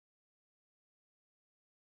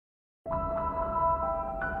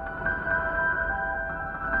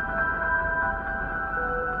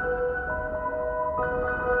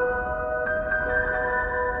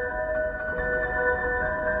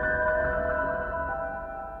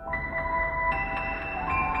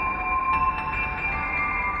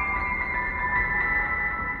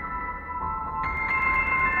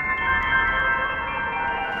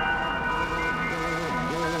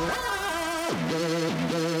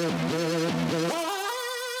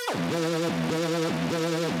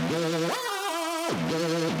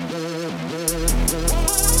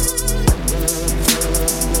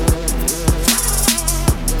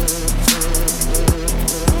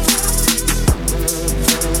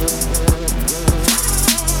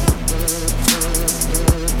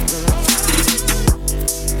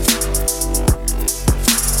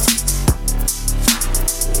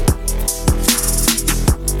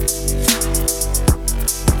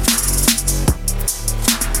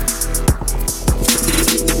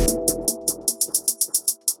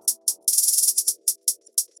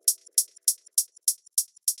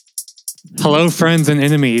Hello, friends and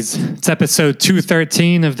enemies. It's episode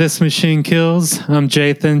 213 of This Machine Kills. I'm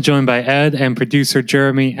Jathan, joined by Ed and producer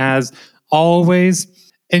Jeremy, as always.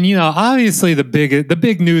 And, obviously the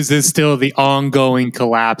big news is still the ongoing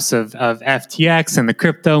collapse of FTX and the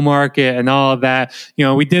crypto market and all of that.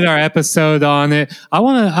 We did our episode on it. I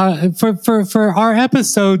want to, for our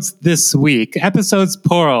episodes this week, episodes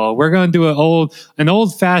plural, we're going to do an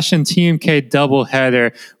old-fashioned TMK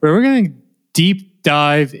doubleheader where we're going to deep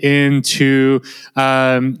dive into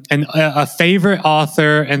a favorite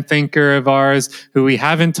author and thinker of ours who we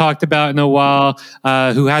haven't talked about in a while,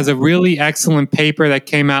 who has a really excellent paper that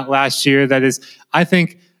came out last year that is, I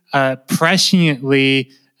think,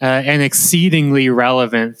 presciently and exceedingly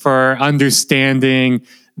relevant for understanding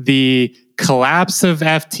the collapse of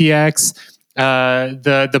FTX,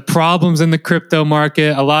 the problems in the crypto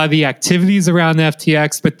market, a lot of the activities around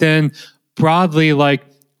FTX, but then broadly,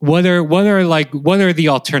 what are the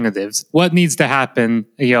alternatives? What needs to happen,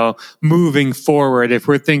 moving forward if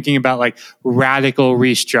we're thinking about radical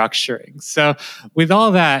restructuring? So with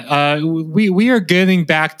all that, we are getting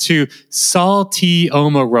back to Saul T.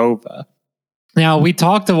 Omarova. Now, we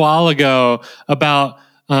talked a while ago about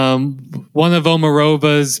one of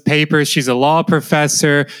Omarova's papers. She's a law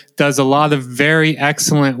professor, does a lot of very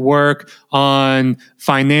excellent work on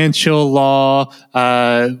financial law,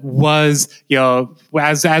 as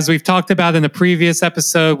we've talked about in a previous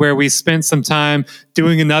episode where we spent some time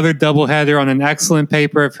doing another doubleheader on an excellent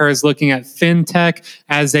paper of hers looking at fintech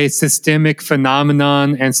as a systemic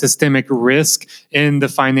phenomenon and systemic risk in the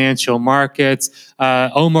financial markets.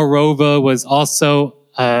 Omarova was also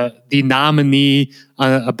the nominee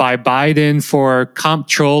by Biden for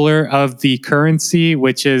comptroller of the currency,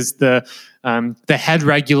 which is the head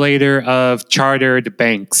regulator of chartered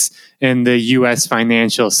banks in the U.S.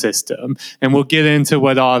 financial system. And we'll get into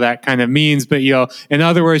what all that kind of means. But, in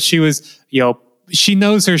other words, she was, she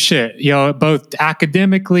knows her shit, both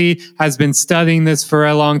academically, has been studying this for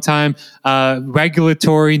a long time,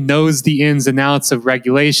 regulatory, knows the ins and outs of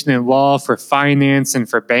regulation and law for finance and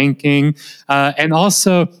for banking, and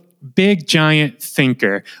also big giant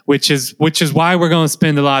thinker, which is why we're going to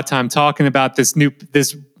spend a lot of time talking about this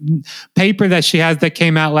paper that she has that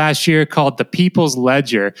came out last year called The People's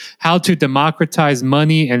Ledger: How to Democratize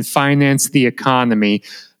Money and Finance the Economy.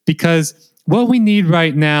 Because what we need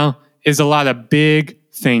right now is a lot of big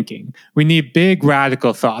thinking. We need big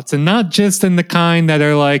radical thoughts, and not just in the kind that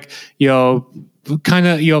are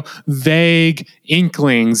vague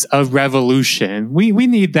inklings of revolution. We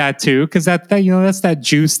need that too, because that's that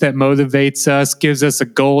juice that motivates us, gives us a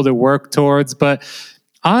goal to work towards. But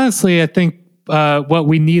honestly, I think what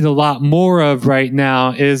we need a lot more of right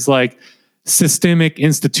now is systemic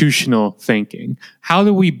institutional thinking. How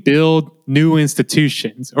do we build new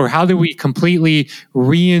institutions, or how do we completely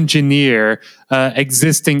re-engineer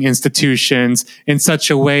existing institutions in such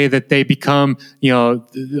a way that they become,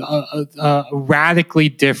 radically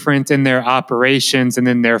different in their operations and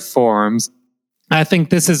in their forms? I think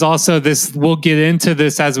this is also this. We'll get into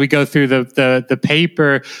this as we go through the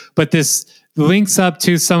paper, but this links up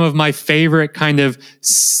to some of my favorite kind of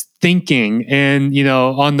thinking and,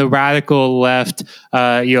 on the radical left,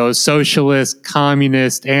 socialist,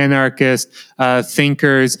 communist, anarchist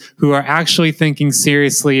thinkers who are actually thinking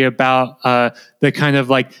seriously about the kind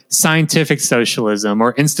of scientific socialism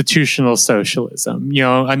or institutional socialism.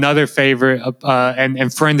 Another favorite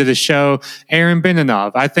and friend of the show, Aaron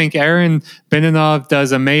Benenov. I think Aaron Benenov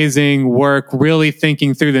does amazing work really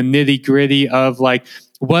thinking through the nitty-gritty of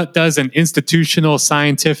what does an institutional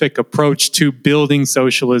scientific approach to building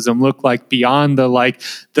socialism look like beyond the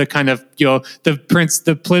kind of,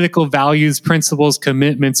 the political values, principles,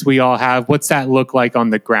 commitments we all have? What's that look like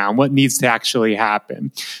on the ground? What needs to actually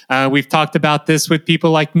happen? We've talked about this with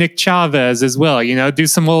people like Nick Chavez as well. Do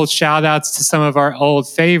some old shout outs to some of our old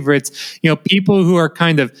favorites, people who are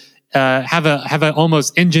kind of have a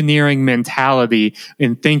almost engineering mentality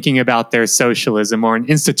in thinking about their socialism, or an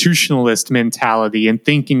institutionalist mentality in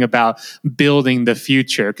thinking about building the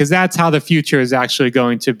future, because that's how the future is actually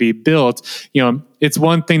going to be built. It's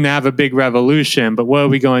one thing to have a big revolution, but what are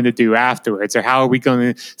we going to do afterwards, or how are we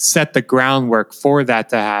going to set the groundwork for that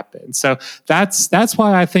to happen? So that's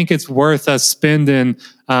why I think it's worth us spending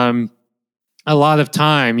a lot of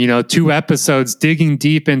time, 2 episodes digging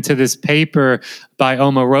deep into this paper by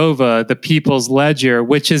Omarova, The People's Ledger,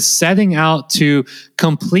 which is setting out to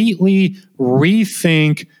completely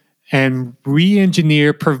rethink and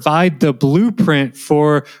re-engineer, provide the blueprint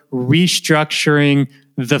for restructuring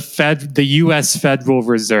the U.S. Federal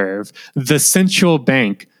Reserve, the central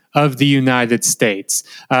bank of the United States,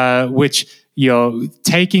 which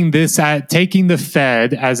taking the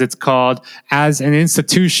Fed, as it's called, as an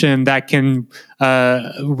institution that can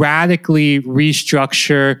radically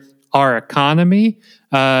restructure our economy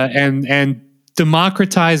and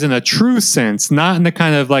democratize in a true sense, not in the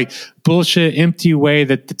kind of like bullshit, empty way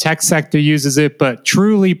that the tech sector uses it, but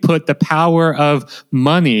truly put the power of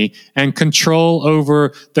money and control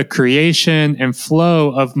over the creation and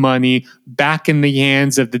flow of money back in the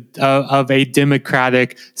hands of a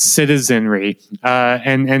democratic citizenry.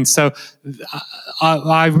 And so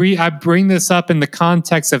I bring this up in the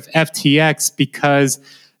context of FTX because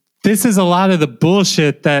this is a lot of the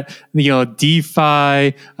bullshit that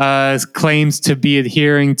DeFi claims to be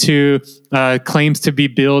adhering to, claims to be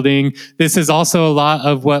building. This is also a lot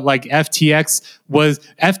of what like FTX was.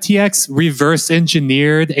 FTX reverse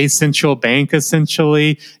engineered a central bank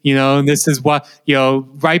essentially, and this is what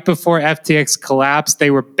right before FTX collapsed,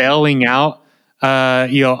 they were bailing out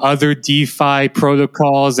other DeFi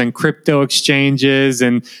protocols and crypto exchanges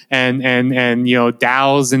and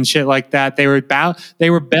DAOs and shit like that. They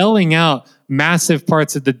were bailing out massive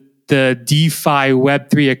parts of the DeFi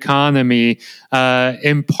Web3 economy,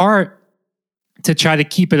 in part to try to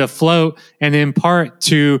keep it afloat, and in part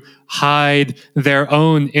to hide their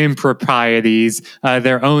own improprieties,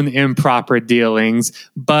 their own improper dealings.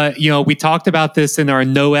 But we talked about this in our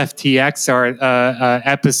No FTX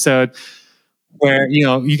episode, where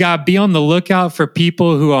you gotta be on the lookout for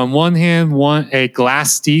people who, on one hand, want a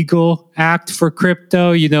Glass-Steagall Act for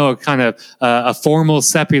crypto, a kind of a formal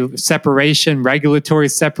separation, regulatory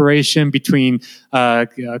separation between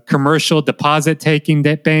commercial deposit-taking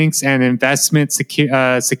banks and investment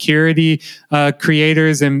security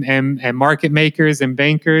creators and market makers and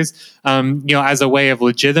bankers, as a way of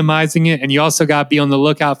legitimizing it. And you also got to be on the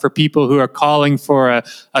lookout for people who are calling for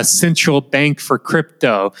a central bank for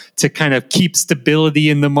crypto to kind of keep stability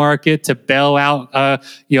in the market, to bail out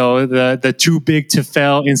the too big to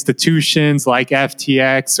fail institutions like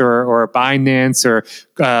FTX or Binance or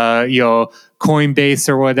Coinbase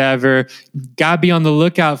or whatever. Got to be on the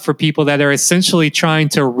lookout for people that are essentially trying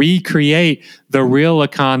to recreate the real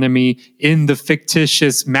economy in the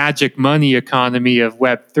fictitious magic money economy of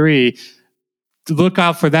Web3. Look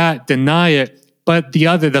out for that, deny it. But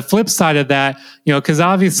the flip side of that, because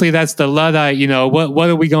obviously that's the Luddite, what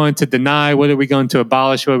are we going to deny? What are we going to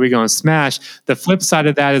abolish? What are we going to smash? The flip side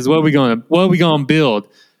of that is what are we going to build?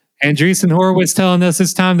 Andreessen Horowitz telling us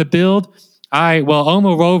it's time to build. All right, well,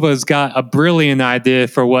 Omarova's got a brilliant idea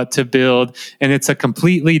for what to build, and it's a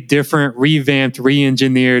completely different, revamped,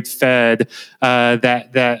 re-engineered Fed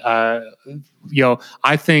that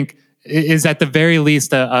I think is at the very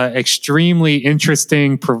least a extremely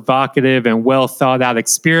interesting, provocative, and well thought out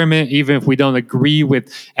experiment. Even if we don't agree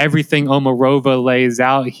with everything Omarova lays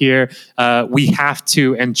out here, we have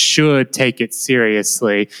to and should take it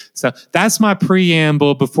seriously. So that's my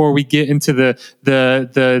preamble before we get into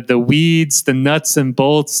the weeds, the nuts and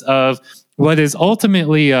bolts of what is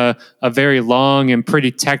ultimately a very long and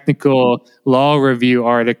pretty technical law review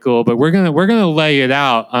article, but we're gonna lay it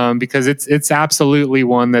out because it's absolutely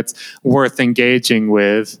one that's worth engaging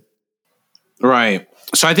with. Right.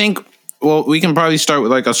 So I think, well, we can probably start with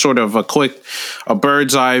like a sort of a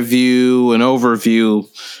bird's eye view, an overview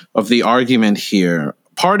of the argument here.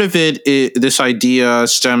 Part of it, this idea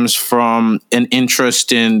stems from an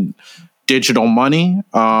interest in digital money,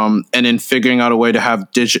 and in figuring out a way to have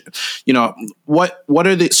what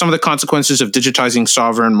are some of the consequences of digitizing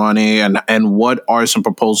sovereign money, and what are some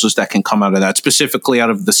proposals that can come out of that, specifically out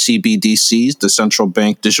of the CBDCs, the central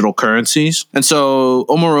bank digital currencies. And so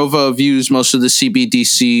Omarova views most of the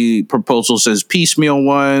CBDC proposals as piecemeal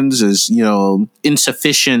ones, as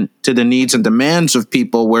insufficient to the needs and demands of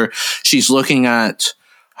people, where she's looking at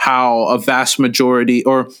how a vast majority,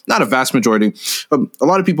 or not a vast majority, a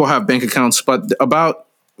lot of people have bank accounts, but about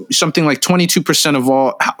something like 22% of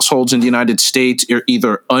all households in the United States are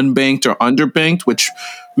either unbanked or underbanked, which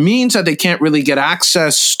means that they can't really get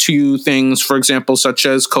access to things, for example, such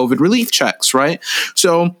as COVID relief checks, right?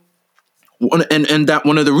 So, and that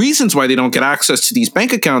one of the reasons why they don't get access to these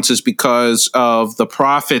bank accounts is because of the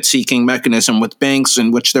profit-seeking mechanism with banks, in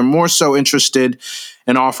which they're more so interested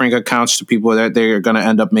in offering accounts to people that they're going to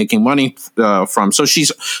end up making money from. So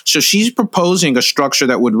she's proposing a structure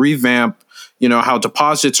that would revamp, how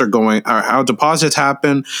deposits are going, or how deposits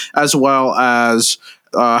happen, as well as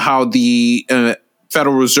how the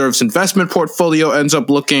Federal Reserve's investment portfolio ends up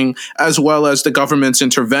looking, as well as the government's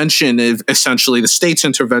intervention, essentially the state's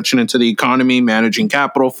intervention into the economy, managing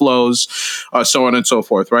capital flows, so on and so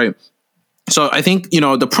forth, right? So I think,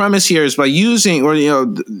 the premise here is by using, or,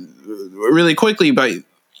 really quickly, by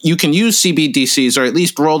you can use CBDCs, or at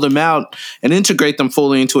least roll them out and integrate them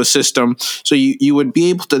fully into a system. So you would be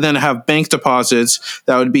able to then have bank deposits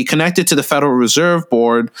that would be connected to the Federal Reserve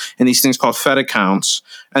Board in these things called Fed accounts.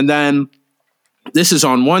 And then this is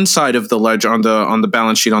on one side of the ledger, on the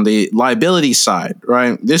balance sheet, on the liability side,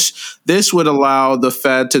 right? This would allow the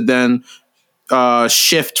Fed to then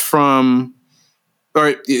shift from,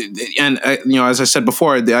 as I said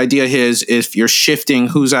before, the idea here is if you're shifting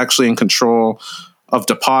who's actually in control of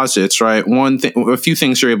deposits, right? A few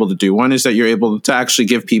things you're able to do. One is that you're able to actually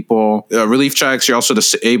give people relief checks. You're also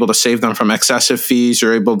able to save them from excessive fees.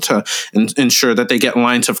 You're able to ensure that they get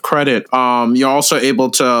lines of credit. You're also able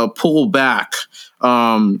to pull back,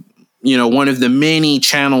 one of the many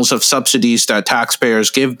channels of subsidies that taxpayers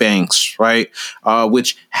give banks, right?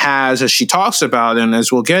 Which has, as she talks about, and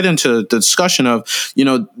as we'll get into the discussion of,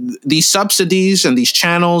 these subsidies and these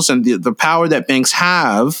channels and the power that banks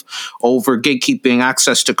have over gatekeeping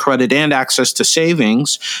access to credit and access to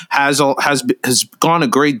savings has gone a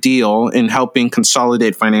great deal in helping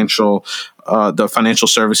consolidate the financial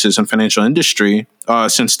services and financial industry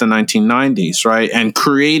since the 1990s, right? And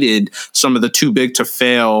created some of the too big to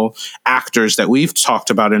fail actors that we've talked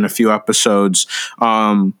about in a few episodes.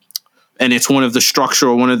 And it's one of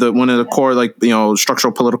the core,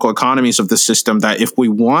 structural political economies of the system that if we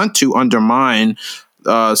want to undermine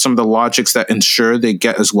some of the logics that ensure they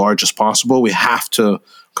get as large as possible, we have to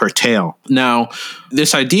curtail. Now,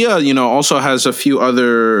 this idea, also has a few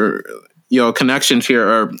other connections here,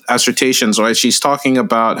 or assertions, right? She's talking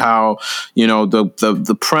about how,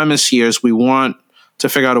 the premise here is we want to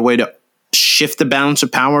figure out a way to shift the balance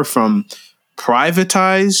of power from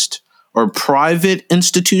privatized or private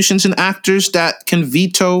institutions and actors that can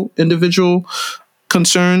veto individual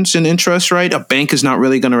concerns and interests, right? A bank is not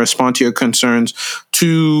really going to respond to your concerns,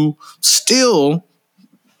 to still,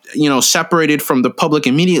 separated from the public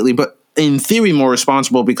immediately, but in theory more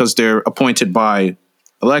responsible because they're appointed by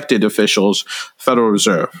elected officials, Federal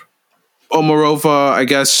Reserve. Omarova, I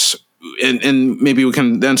guess, and maybe we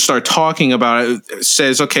can then start talking about it,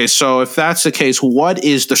 says, okay, so if that's the case, what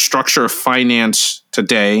is the structure of finance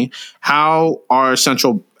today? How are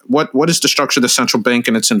what is the structure of the central bank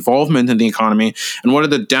and its involvement in the economy? And what are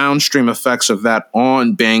the downstream effects of that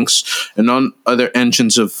on banks and on other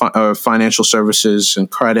engines of financial services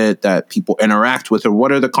and credit that people interact with? Or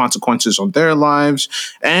what are the consequences on their lives?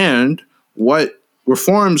 And what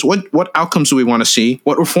reforms, what outcomes do we want to see?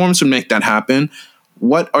 What reforms would make that happen?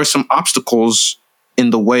 What are some obstacles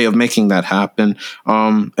in the way of making that happen?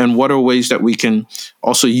 And what are ways that we can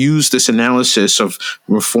also use this analysis of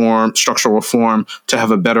structural reform, to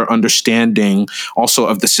have a better understanding also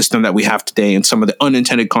of the system that we have today and some of the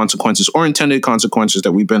unintended consequences or intended consequences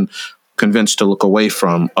that we've been convinced to look away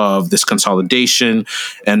from, of this consolidation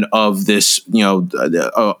and of this,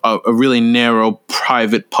 a really narrow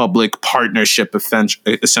private-public partnership,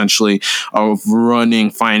 essentially, of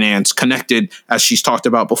running finance, connected, as she's talked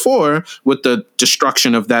about before, with the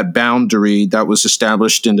destruction of that boundary that was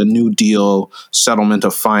established in the New Deal settlement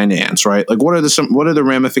of finance, right? Like, what are the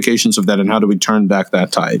ramifications of that, and how do we turn back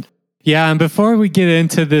that tide? Yeah, and before we get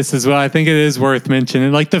into this as well, I think it is worth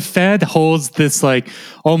mentioning, like, the Fed holds this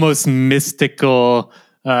almost mystical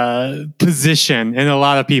position in a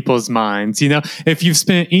lot of people's minds. If you've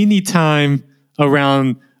spent any time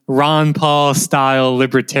around Ron Paul style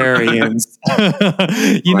libertarians,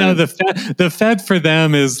 the Fed for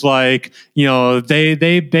them is they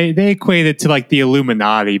equate it to the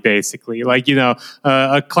Illuminati, basically,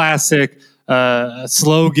 a classic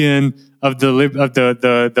slogan of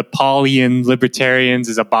the Paulian libertarians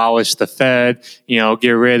is abolish the Fed,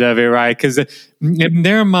 get rid of it, right? Because in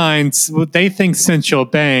their minds, they think central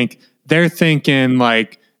bank, they're thinking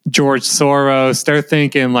George Soros, they're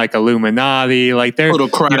thinking Illuminati, they're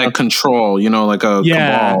autocratic control,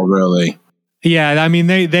 cabal, really. Yeah, I mean,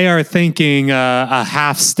 they are thinking a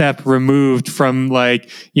half step removed from a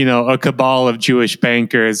cabal of Jewish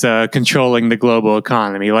bankers controlling the global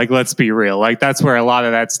economy. Let's be real. That's where a lot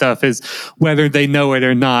of that stuff is, whether they know it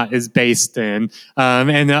or not, is based in.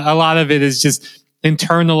 And a lot of it is just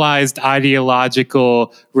internalized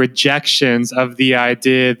ideological rejections of the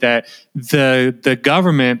idea that the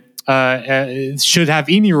government should have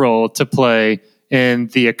any role to play in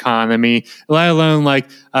the economy, let alone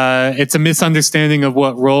it's a misunderstanding of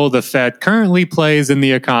what role the Fed currently plays in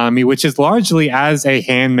the economy, which is largely as a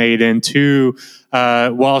handmaiden to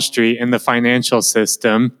Wall Street and the financial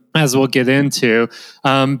system, as we'll get into,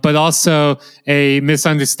 but also a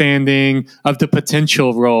misunderstanding of the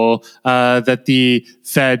potential role that the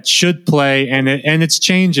Fed should play and its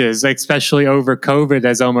changes, especially over COVID,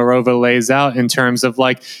 as Omarova lays out, in terms of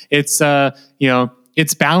its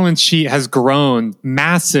its balance sheet has grown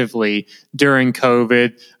massively during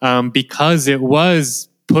COVID because it was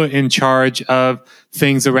put in charge of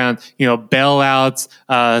things around, bailouts,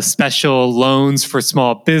 special loans for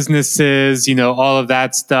small businesses, all of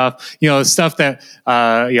that stuff, stuff that,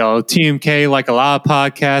 TMK, like a lot of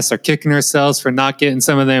podcasts, are kicking ourselves for not getting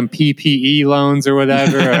some of them PPE loans or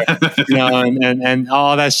whatever, and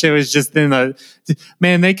all that shit was just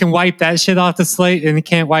man, they can wipe that shit off the slate and they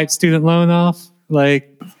can't wipe student loan off.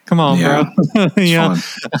 Like, come on, bro. Well,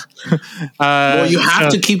 you have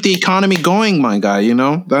to keep the economy going, my guy.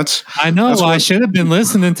 That's. I know. I should have been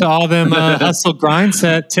listening to all them hustle grind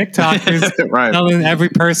set TikTokers right. telling every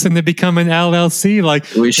person to become an LLC.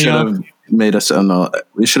 Like, we should have made us.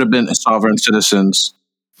 We should have been sovereign citizens.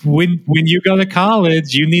 When you go to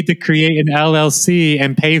college, you need to create an LLC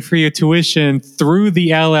and pay for your tuition through the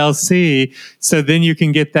LLC, so then you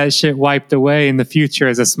can get that shit wiped away in the future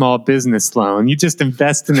as a small business loan. You just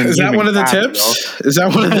invest in it. Is that one of the tips? Is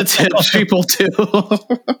that one of the tips people do?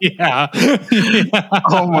 Yeah.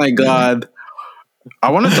 Oh my God. I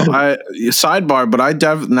wanted to sidebar, but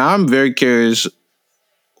now I'm very curious.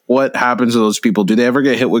 What happens to those people? Do they ever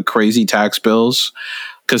get hit with crazy tax bills?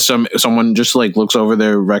 Because someone just like looks over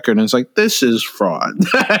their record and is like, "This is fraud."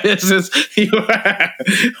 What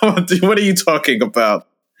are you talking about?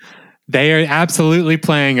 They are absolutely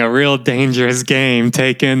playing a real dangerous game.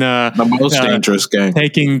 Taking the most dangerous game.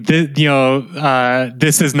 Taking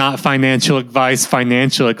this is not financial advice from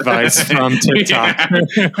TikTok.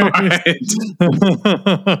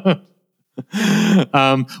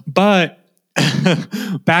 But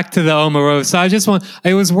back to the Omarova. So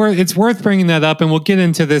it's worth bringing that up, and we'll get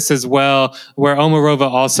into this as well, where Omarova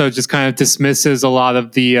also just kind of dismisses a lot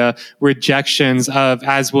of the rejections of,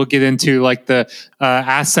 as we'll get into, like the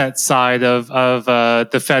asset side of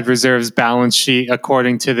the Fed Reserve's balance sheet,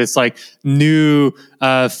 according to this like new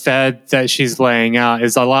Fed that she's laying out.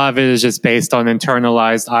 Is a lot of it is just based on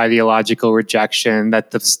internalized ideological rejection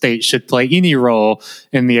that the state should play any role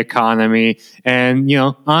in the economy. And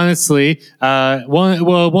honestly,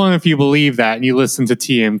 one, if you believe that and you listen to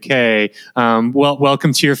TMK,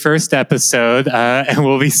 welcome to your first episode, and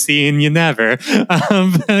we'll be seeing you never,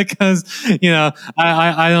 because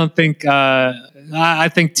I don't think. I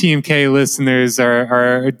think TMK listeners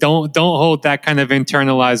don't hold that kind of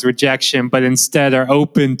internalized rejection, but instead are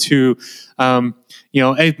open to,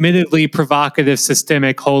 admittedly provocative,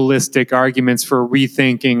 systemic, holistic arguments for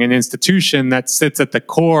rethinking an institution that sits at the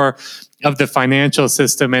core of the financial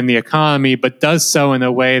system and the economy, but does so in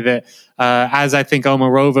a way that, as I think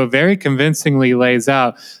Omarova very convincingly lays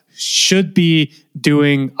out, should be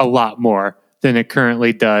doing a lot more than it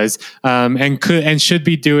currently does, and should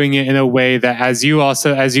be doing it in a way that, as you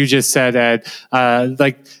just said, Ed,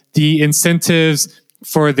 like the incentives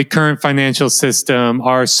for the current financial system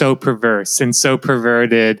are so perverse and so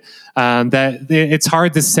perverted that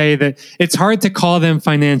it's hard to call them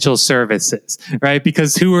financial services, right?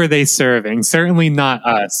 Because who are they serving? Certainly not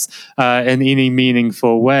us in any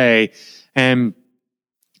meaningful way. And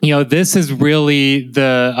this is really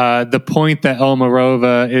the point that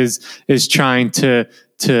Omarova is trying to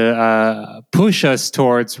push us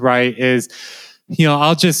towards, right? Is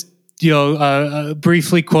I'll just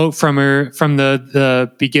briefly quote from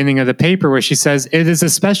the beginning of the paper, where she says, "It is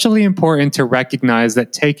especially important to recognize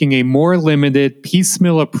that taking a more limited,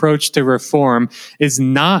 piecemeal approach to reform is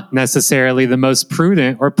not necessarily the most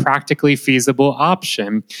prudent or practically feasible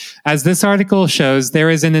option. As this article shows, there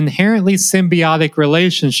is an inherently symbiotic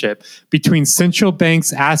relationship between central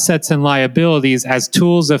banks' assets and liabilities as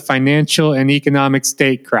tools of financial and economic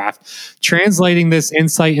statecraft. Translating this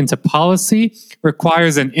insight into policy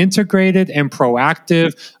requires an integrated and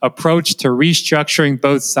proactive approach to restructuring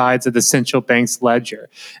both sides of the central bank's ledger."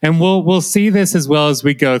 And we'll see this as well as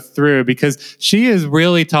we go through, because she is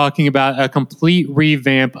really talking about a complete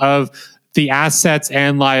revamp of the assets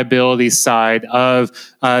and liability side of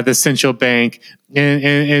the central bank,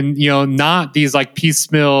 and not these like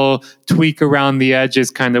piecemeal tweak around the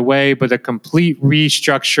edges kind of way, but a complete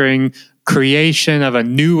restructuring, creation of a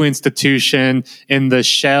new institution in the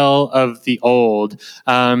shell of the old.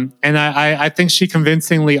 And I think she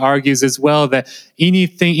convincingly argues as well that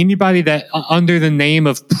anybody that under the name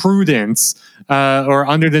of prudence or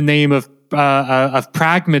under the name of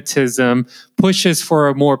pragmatism pushes for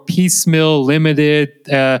a more piecemeal, limited,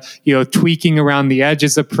 tweaking around the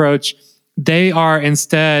edges approach They are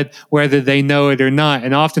instead, whether they know it or not,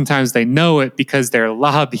 and oftentimes they know it because they're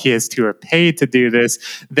lobbyists who are paid to do this,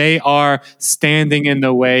 they are standing in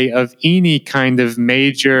the way of any kind of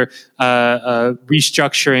major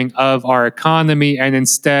restructuring of our economy, and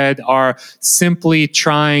instead are simply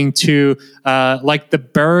trying to, like the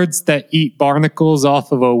birds that eat barnacles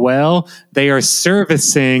off of a well, they are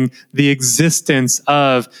servicing the existence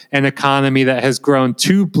of an economy that has grown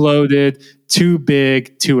too bloated, too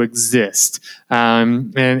big to exist,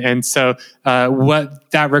 and so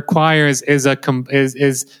what that requires is not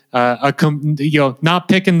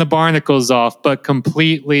picking the barnacles off, but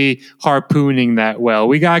completely harpooning that well.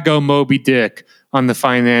 We gotta go Moby Dick on the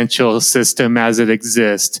financial system as it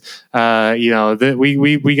exists. We gotta.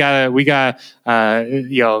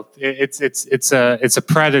 It's a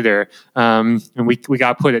predator, and we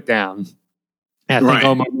gotta put it down. And I think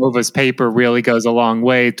Omar Nova's paper really goes a long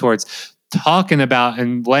way towards talking about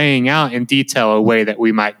and laying out in detail a way that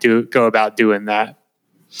we might go about doing that.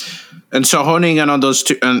 And so honing in on those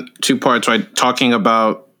two parts, right? Talking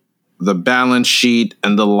about the balance sheet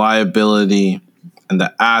and the liability and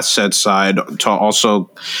the asset side, to also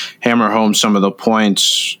hammer home some of the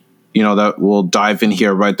points, that we'll dive in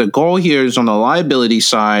here, right? The goal here is on the liability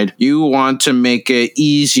side, you want to make it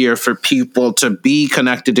easier for people to be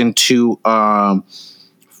connected into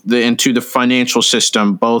the financial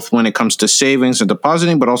system, both when it comes to savings and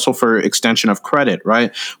depositing, but also for extension of credit,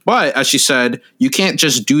 right? But as she said, you can't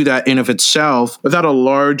just do that in of itself without a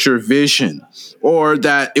larger vision, or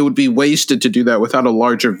that it would be wasted to do that without a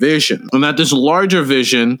larger vision. And that this larger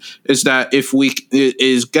vision is that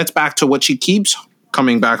gets back to what she keeps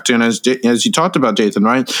coming back to, and as you talked about, Jathan,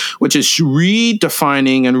 right, which is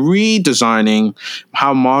redefining and redesigning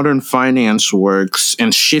how modern finance works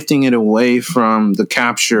and shifting it away from the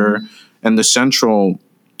capture and the central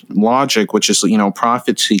logic, which is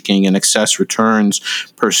profit seeking and excess returns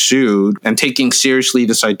pursued, and taking seriously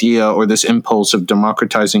this idea or this impulse of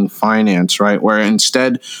democratizing finance, right, where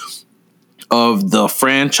instead of the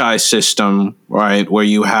franchise system, right, where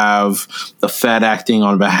you have the Fed acting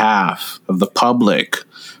on behalf of the public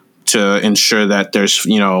to ensure that there's,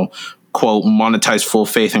 quote, monetize full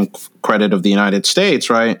faith and credit of the United States,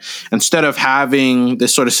 right? Instead of having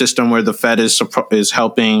this sort of system where the Fed is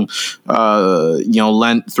helping,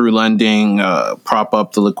 through lending, prop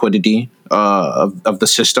up the liquidity of the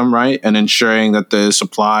system, right? And ensuring that the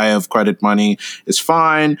supply of credit money is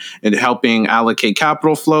fine, and helping allocate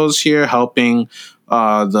capital flows here, helping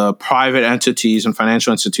the private entities and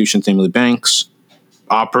financial institutions, namely banks,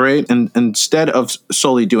 operate. And instead of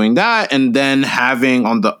solely doing that, and then having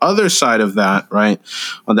on the other side of that, right,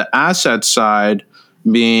 on the asset side,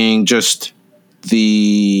 being just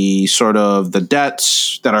the sort of the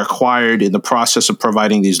debts that are acquired in the process of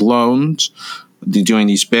providing these loans, doing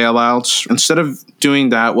these bailouts. Instead of doing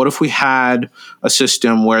that, what if we had a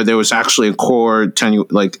system where there was actually a core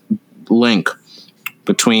link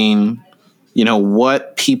between,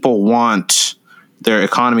 what people want their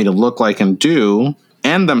economy to look like and do,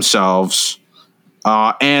 and themselves,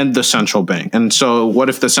 and the central bank? And so what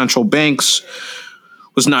if the central banks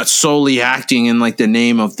was not solely acting in the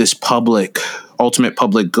name of this ultimate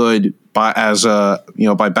public good by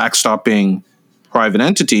backstopping private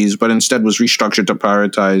entities, but instead was restructured to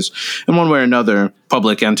prioritize, in one way or another,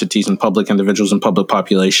 public entities and public individuals and public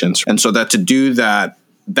populations. And so that to do that,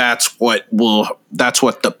 that's what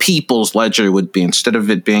the people's ledger would be, instead of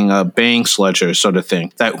it being a bank's ledger sort of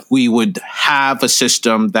thing. That we would have a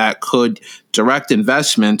system that could direct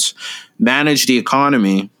investments, manage the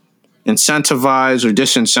economy, incentivize or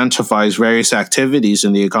disincentivize various activities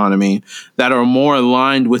in the economy that are more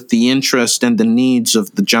aligned with the interest and the needs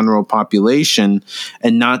of the general population,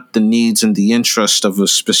 and not the needs and the interest of a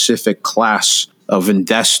specific class of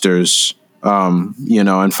investors,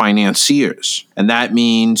 and financiers. And that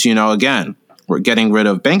means, again, we're getting rid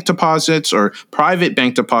of bank deposits or private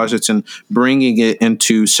bank deposits and bringing it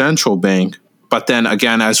into central bank. But then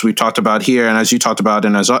again, as we talked about here, and as you talked about,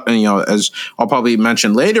 and as I'll probably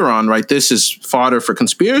mention later on, right, this is fodder for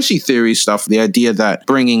conspiracy theory stuff. The idea that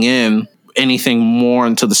bringing in anything more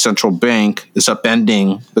into the central bank is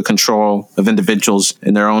upending the control of individuals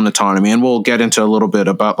in their own autonomy. And we'll get into a little bit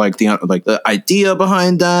about the idea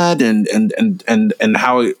behind that, and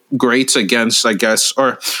how it grates against, I guess,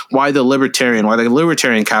 or why the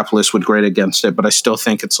libertarian capitalist would grate against it. But I still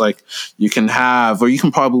think it's you can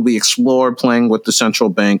probably explore playing with the central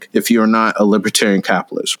bank if you're not a libertarian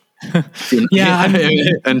capitalist. Yeah,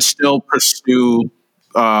 and still pursue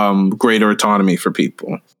greater autonomy for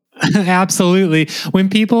people. Absolutely. When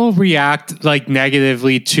people react like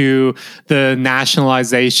negatively to the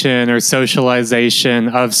nationalization or socialization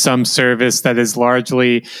of some service that is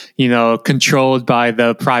largely, controlled by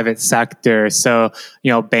the private sector. So,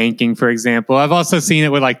 banking, for example. I've also seen it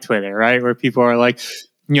with like Twitter, right? Where people are like,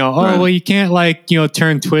 Right. well, you can't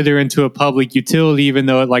turn Twitter into a public utility, even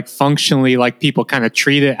though it like functionally, like people kind of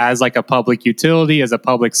treat it as like a public utility, as a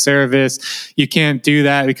public service. You can't do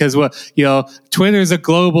that because Twitter is a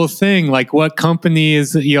global thing. Like what company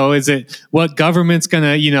is it, what government's going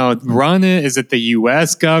to, run it? Is it the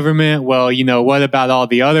US government? Well, what about all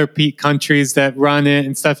the other countries that run it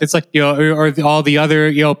and stuff? It's like, or all the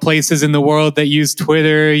other, places in the world that use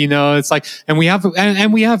Twitter, it's like, and we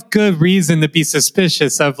have good reason to be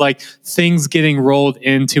suspicious of like things getting rolled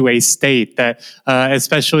into a state that,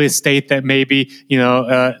 especially a state that maybe,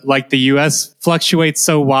 like the US fluctuates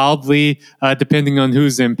so wildly, depending on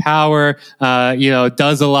who's in power,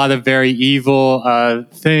 does a lot of very evil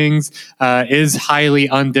things, is highly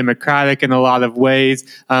undemocratic in a lot of ways.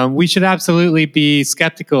 We should absolutely be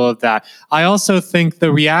skeptical of that. I also think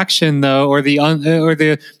the reaction, though, or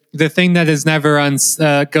the thing that is never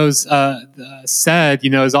said,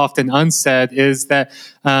 is often unsaid, is that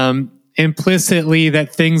implicitly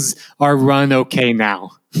that things are run okay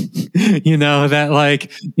now. That like,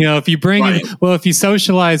 if you bring Right. if you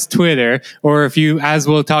socialize Twitter, or if you, as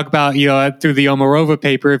we'll talk about, through the Omarova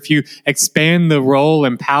paper, if you expand the role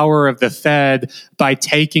and power of the Fed by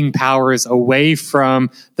taking powers away from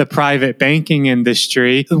the private banking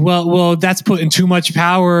industry, well, that's putting too much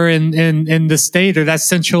power in the state, or that's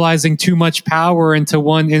centralizing too much power into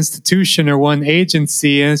one institution or one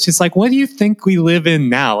agency. And it's just like, what do you think we live in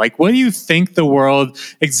now? Like, what do you think the world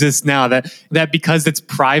exists now? That because it's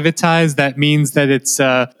privatized, that means that it's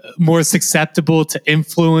more susceptible to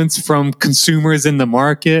influence from consumers in the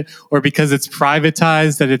market, or because it's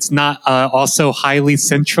privatized that it's not also highly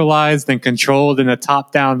centralized and controlled in a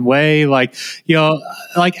top-down way. Like,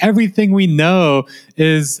 like everything we know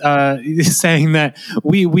is saying that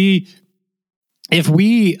if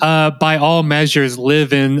we, by all measures,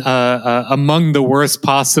 live in among the worst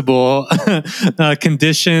possible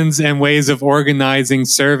conditions and ways of organizing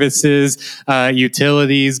services,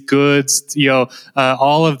 utilities, goods,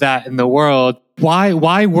 all of that in the world,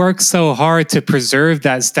 why work so hard to preserve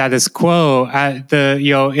that status quo at the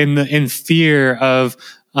in fear of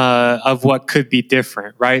what could be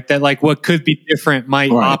different, right? That like what could be different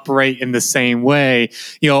might operate in the same way.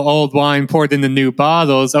 Old wine poured into new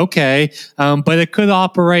bottles, okay, but it could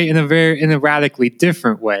operate in a radically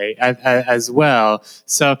different way as well.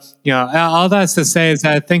 So all that's to say is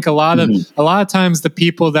that I think a lot of times the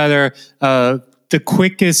people that are the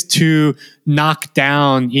quickest to knock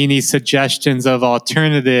down any suggestions of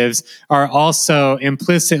alternatives are also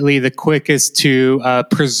implicitly the quickest to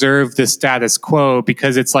preserve the status quo,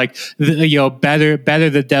 because it's like, better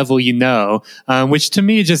the devil which to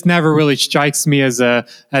me just never really strikes me as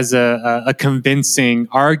a convincing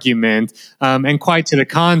argument, and quite to the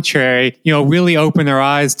contrary, really open our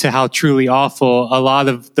eyes to how truly awful a lot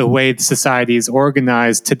of the way society is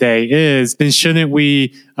organized today is. Then shouldn't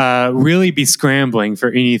we really be scrambling for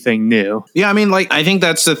anything new? Yeah, I mean, like, I think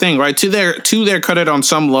that's the thing, right? To their credit, on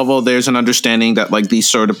some level, there's an understanding that like these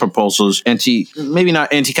sort of proposals, maybe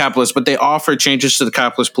not anti-capitalist, but they offer changes to the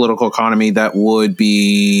capitalist political economy that would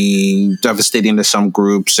be devastating to some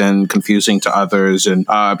groups and confusing to others. And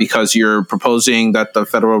because you're proposing that the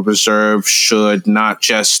Federal Reserve should not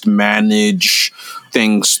just manage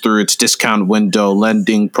things through its discount window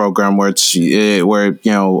lending program, where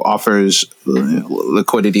offers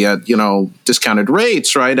liquidity at discounted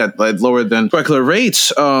rates, right, at lower than regular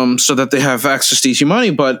rates, so that they have access to easy money,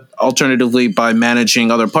 but alternatively by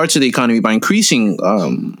managing other parts of the economy by increasing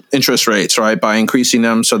interest rates, right, by increasing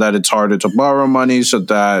them so that it's harder to borrow money, so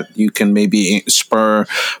that you can maybe spur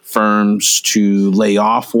firms to lay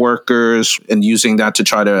off workers, and using that to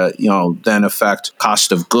try to then affect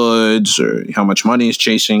cost of goods or how much money is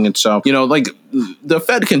chasing itself. Like the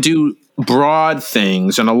Fed can do broad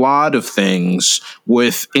things and a lot of things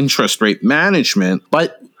with interest rate management,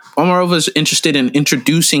 but Omarova is interested in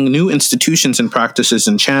introducing new institutions and practices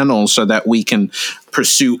and channels so that we can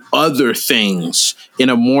pursue other things in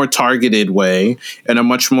a more targeted way, and a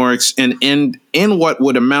much more in what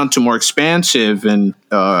would amount to more expansive and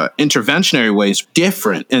interventionary ways,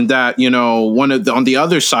 different. And that on the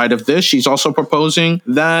other side of this, she's also proposing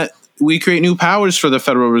that we create new powers for the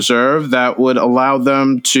Federal Reserve that would allow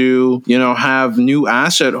them to, have new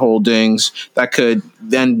asset holdings that could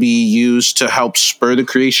then be used to help spur the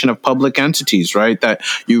creation of public entities, right? That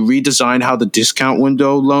you redesign how the discount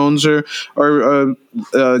window loans are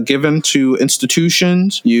given to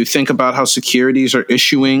institutions. You think about how securities are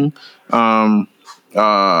issuing,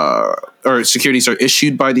 or securities are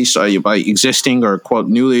issued by these by existing or quote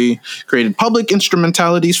newly created public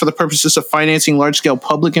instrumentalities for the purposes of financing large-scale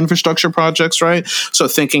public infrastructure projects, right? So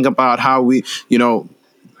thinking about how we,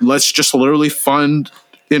 let's just literally fund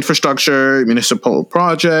infrastructure, municipal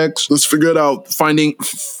projects. Let's figure out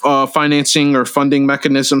financing or funding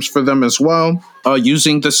mechanisms for them as well.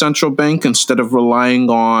 Using the central bank instead of relying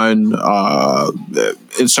on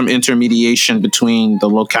some intermediation between the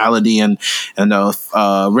locality and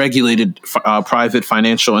a regulated private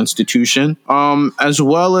financial institution, as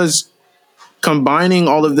well as combining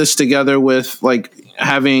all of this together with like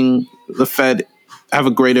having the Fed have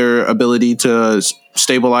a greater ability to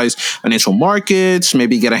stabilize financial markets,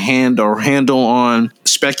 maybe get a handle on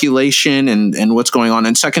speculation and what's going on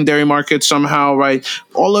in secondary markets somehow, right?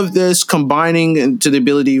 All of this combining into the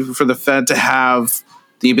ability for the Fed to have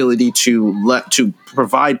the ability to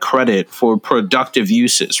provide credit for productive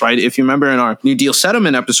uses, right? If you remember in our New Deal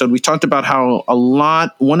settlement episode, we talked about how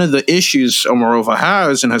one of the issues Omarova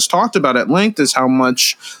has and has talked about at length is how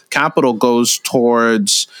much capital goes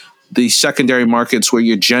towards the secondary markets where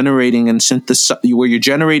you're generating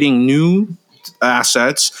new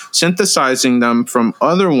assets, synthesizing them from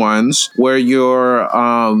other ones, where you're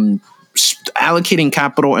allocating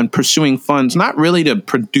capital and pursuing funds, not really to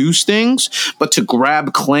produce things, but to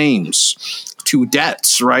grab claims to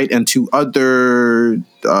debts, right, and to other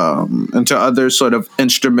sort of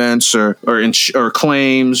instruments or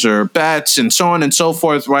claims or bets and so on and so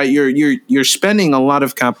forth, right? You're spending a lot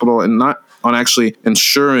of capital and not on actually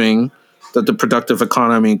ensuring that the productive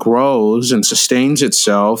economy grows and sustains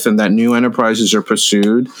itself and that new enterprises are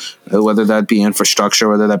pursued, whether that be infrastructure,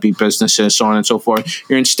 whether that be businesses, so on and so forth.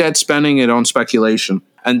 You're instead spending it on speculation.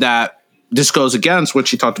 And this goes against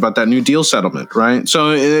what you talked about, that New Deal settlement, right?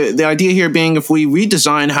 So the idea here being, if we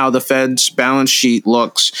redesign how the Fed's balance sheet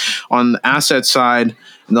looks on the asset side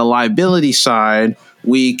and the liability side,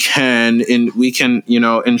 we can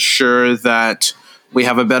ensure that we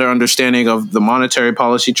have a better understanding of the monetary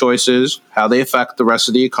policy choices, how they affect the rest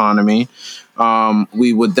of the economy.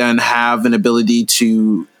 We would then have an ability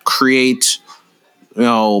to create,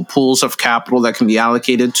 pools of capital that can be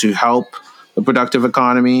allocated to help the productive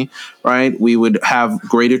economy, right? We would have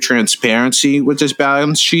greater transparency with this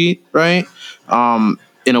balance sheet, right?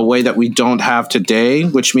 In a way that we don't have today,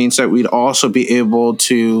 which means that we'd also be able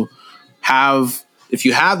to have, if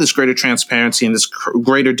you have this greater transparency and this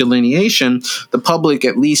greater delineation, the public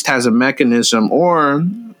at least has a mechanism, or,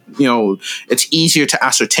 it's easier to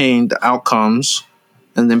ascertain the outcomes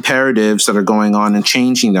and the imperatives that are going on and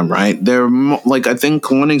changing them, right? I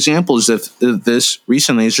think one example is that this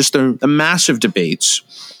recently is just the massive debates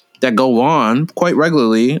that go on quite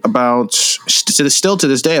regularly about, still to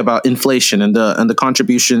this day, about inflation and the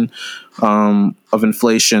contribution of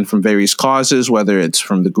inflation from various causes, whether it's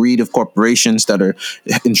from the greed of corporations that are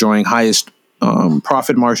enjoying highest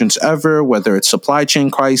profit margins ever, whether it's supply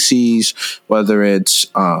chain crises, whether it's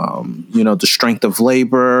the strength of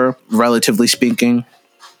labor, relatively speaking.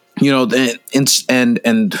 And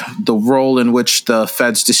the role in which the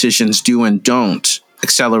Fed's decisions do and don't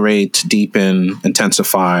accelerate, deepen,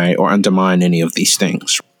 intensify, or undermine any of these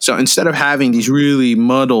things. So instead of having these really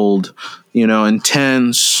muddled,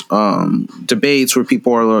 intense debates where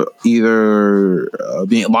people are either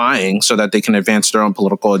lying so that they can advance their own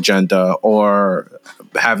political agenda, or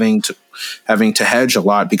having to hedge a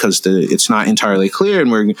lot because it's not entirely clear,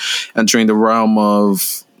 and we're entering the realm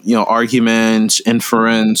of argument,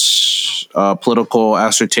 inference, political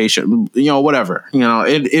assertion, whatever.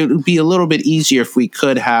 It would be a little bit easier if we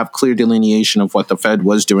could have clear delineation of what the Fed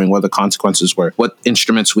was doing, what the consequences were, what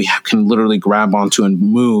instruments we can literally grab onto and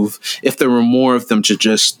move, if there were more of them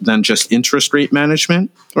than just interest rate management,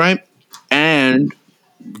 right? And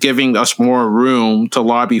giving us more room to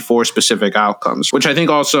lobby for specific outcomes, which I think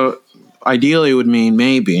also ideally would mean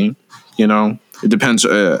maybe, it depends.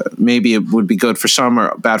 Maybe it would be good for some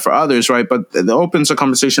or bad for others, right? But it opens a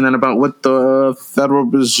conversation then about what the Federal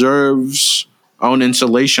Reserve's own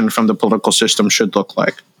insulation from the political system should look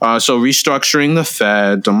like. So restructuring the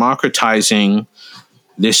Fed, democratizing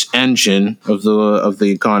this engine of the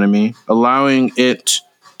economy, allowing it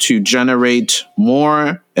to generate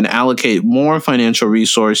more and allocate more financial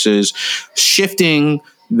resources, shifting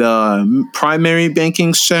the primary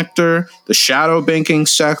banking sector, the shadow banking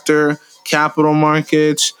sector, capital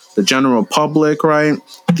markets, the general public, right?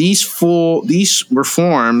 These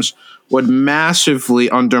reforms would massively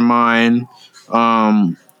undermine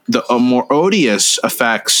the more odious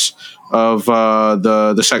effects of on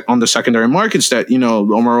the secondary markets that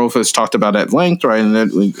Omarova has talked about at length, right? And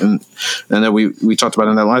that we talked about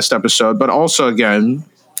in that last episode, but also again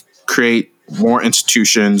create more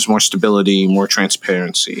institutions, more stability, more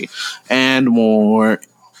transparency, and more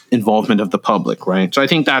involvement of the public, right? So I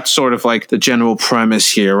think that's sort of like the general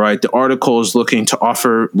premise here, right? The article is looking to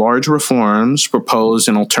offer large reforms, propose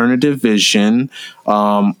an alternative vision,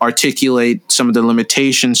 articulate some of the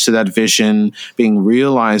limitations to that vision being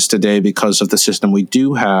realized today because of the system we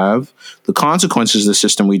do have, the consequences of the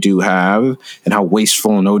system we do have, and how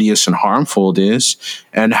wasteful and odious and harmful it is.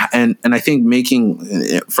 And I think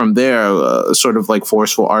making from there a sort of like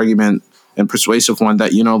forceful argument and persuasive one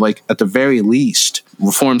that, like at the very least,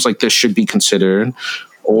 reforms like this should be considered,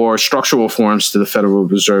 or structural reforms to the Federal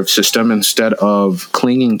Reserve System instead of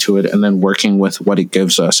clinging to it and then working with what it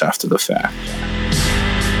gives us after the fact.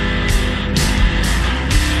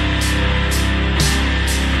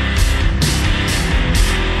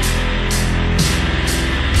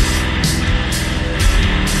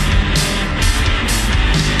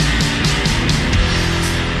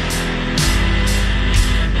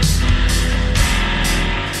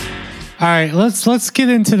 All right, let's get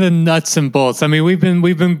into the nuts and bolts. I mean, we've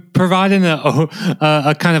been providing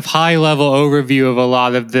a kind of high level overview of a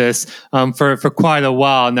lot of this for quite a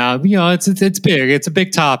while now. It's big, it's a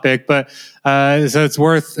big topic, but so it's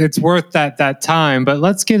worth that time. But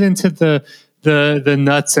let's get into the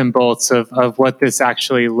nuts and bolts of what this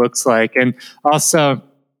actually looks like, and also.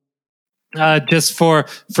 Just for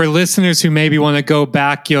listeners who maybe want to go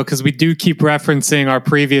back, because we do keep referencing our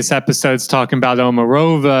previous episodes talking about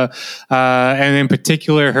Omarova, and in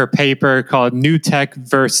particular her paper called New Tech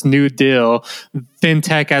versus New Deal,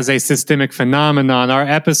 FinTech as a Systemic Phenomenon. Our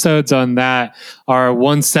episodes on that are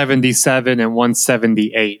 177 and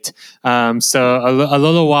 178. So a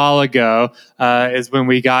little while ago is when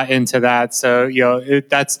we got into that. So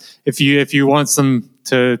that's if you want some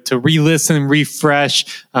to re-listen,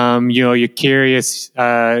 refresh, you're curious,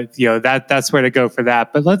 that's where to go for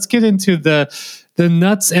that. But let's get into the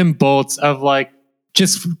nuts and bolts of like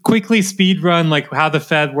just quickly speed run like how the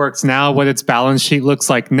Fed works now, what its balance sheet looks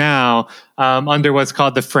like now, under what's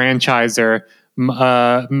called the franchiser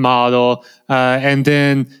model, and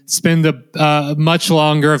then spend much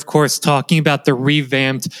longer, of course, talking about the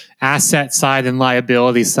revamped asset side and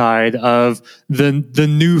liability side of the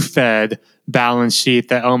new Fed balance sheet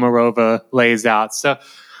that Omarova lays out. So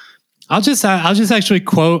I'll just actually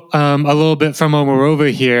quote a little bit from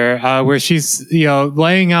Omarova here, where she's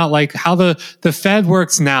laying out like how the Fed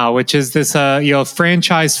works now, which is this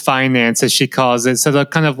franchise finance, as she calls it. So the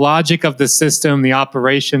kind of logic of the system, the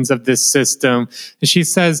operations of this system. And she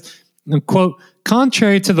says, quote,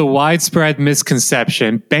 "Contrary to the widespread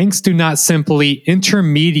misconception, banks do not simply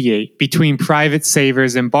intermediate between private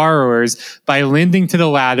savers and borrowers by lending to the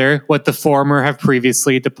latter what the former have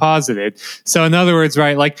previously deposited." So in other words,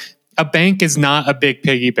 right, like a bank is not a big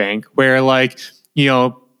piggy bank where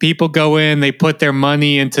people go in, they put their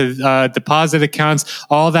money into deposit accounts.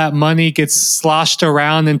 All that money gets sloshed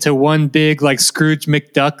around into one big like Scrooge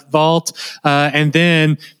McDuck vault. And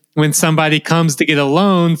then when somebody comes to get a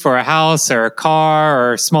loan for a house or a car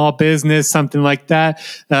or a small business, something like that,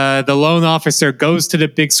 the loan officer goes to the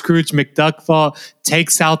big Scrooge McDuck vault,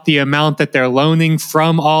 takes out the amount that they're loaning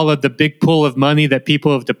from all of the big pool of money that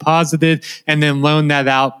people have deposited, and then loan that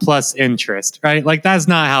out plus interest, right? Like that's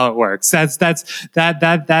not how it works.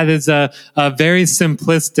 That is a very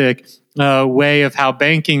simplistic way of how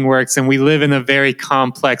banking works, and we live in a very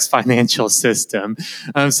complex financial system.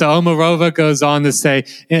 So Omarova goes on to say,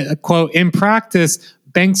 quote, "In practice,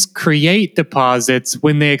 banks create deposits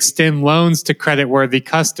when they extend loans to creditworthy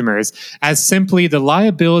customers as simply the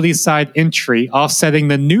liability side entry offsetting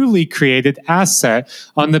the newly created asset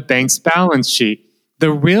on the bank's balance sheet.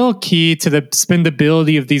 The real key to the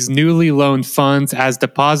spendability of these newly loaned funds as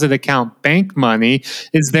deposit account bank money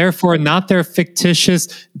is therefore not their fictitious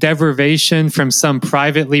derivation from some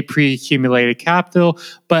privately pre-accumulated capital,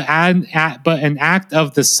 but an act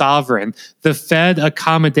of the sovereign, the Fed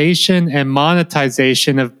accommodation and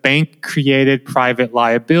monetization of bank-created private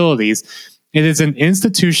liabilities. It is an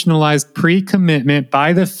institutionalized pre-commitment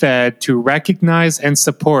by the Fed to recognize and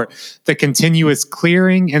support the continuous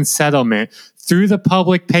clearing and settlement through the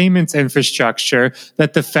public payments infrastructure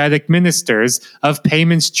that the Fed administers of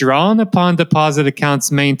payments drawn upon deposit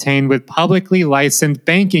accounts maintained with publicly licensed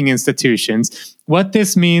banking institutions." What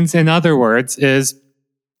this means, in other words, is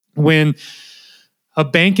when a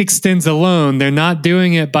bank extends a loan, they're not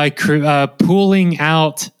doing it by pooling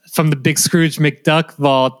out from the big Scrooge McDuck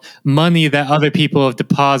vault money that other people have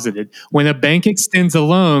deposited. When a bank extends a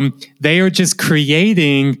loan, they are just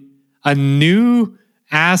creating a new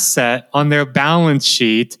asset on their balance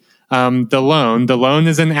sheet. The loan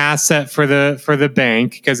is an asset for the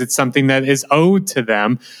bank because it's something that is owed to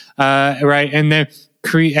them, right? And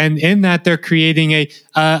and in that they're creating a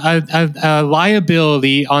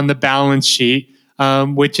liability on the balance sheet.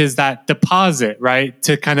 Which is that deposit, right?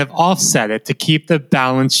 To kind of offset it, to keep the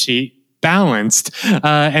balance sheet balanced.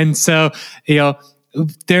 And so,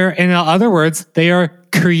 in other words, they are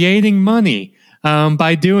creating money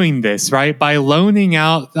by doing this, right? By loaning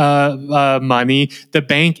out money, the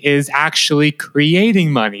bank is actually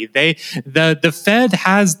creating money. The Fed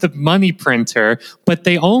has the money printer, but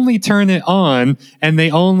they only turn it on and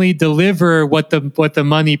they only deliver what the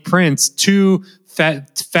money prints to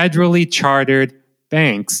federally chartered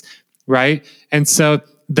banks, right? And so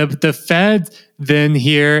the Fed then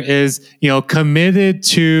here is, committed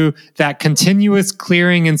to that continuous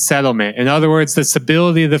clearing and settlement. In other words, the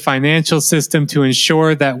stability of the financial system to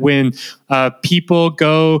ensure that when people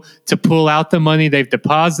go to pull out the money they've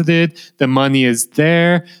deposited, the money is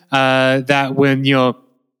there. That when,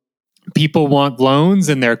 people want loans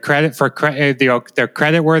and they're they're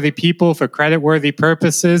credit-worthy people for credit-worthy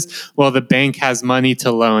purposes, well, the bank has money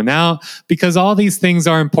to loan out because all these things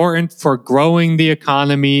are important for growing the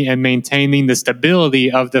economy and maintaining the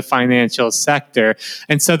stability of the financial sector.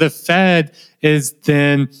 And so the Fed is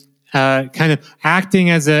then kind of acting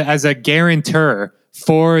as a guarantor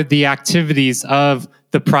for the activities of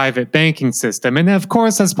the private banking system. And of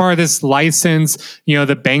course, as part of this license,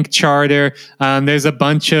 the bank charter, there's a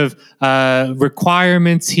bunch of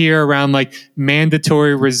requirements here around like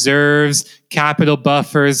mandatory reserves, capital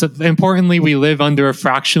buffers. Importantly, we live under a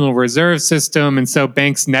fractional reserve system. And so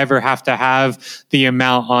banks never have to have the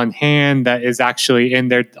amount on hand that is actually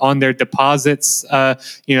on their deposits,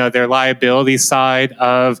 their liability side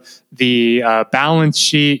of the balance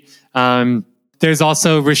sheet. There's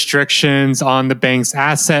also restrictions on the bank's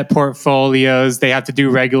asset portfolios. They have to do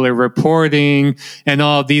regular reporting and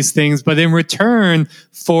all of these things. But in return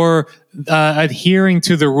for adhering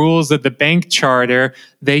to the rules of the bank charter,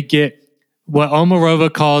 they get what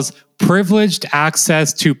Omarova calls privileged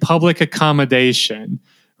access to public accommodation,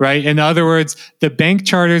 right? In other words, the bank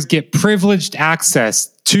charters get privileged access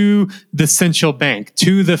to the central bank,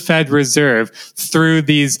 to the Fed Reserve through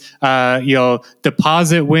these,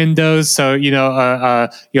 deposit windows. So,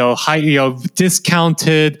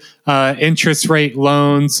 discounted interest rate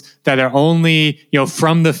loans that are only,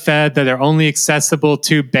 from the Fed, that are only accessible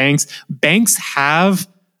to banks. Banks have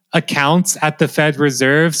accounts at the Fed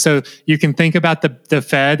Reserve. So you can think about the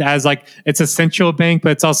Fed as like, it's a central bank,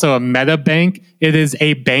 but it's also a meta bank. It is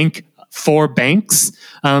a bank for banks.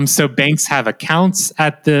 So banks have accounts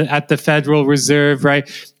at the Federal Reserve,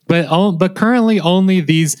 right? But currently only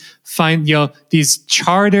these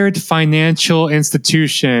chartered financial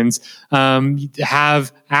institutions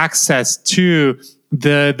have access to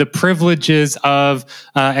the privileges of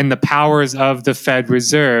and the powers of the Fed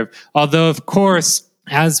Reserve. Although, of course,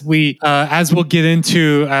 as we'll get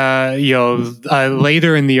into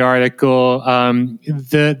later in the article,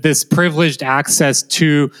 this privileged access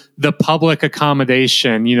to the public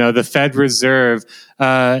accommodation, the Fed Reserve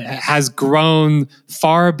has grown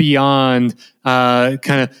far beyond bank.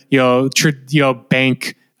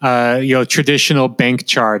 Traditional bank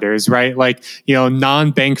charters, right? Like,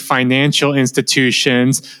 non-bank financial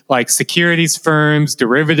institutions like securities firms,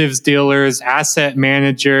 derivatives dealers, asset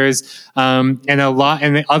managers, and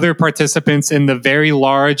the other participants in the very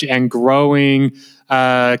large and growing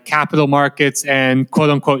capital markets and quote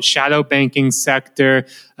unquote shadow banking sector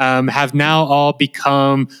have now all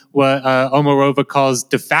become what Omarova calls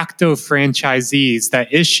de facto franchisees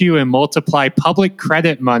that issue and multiply public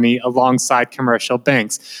credit money alongside commercial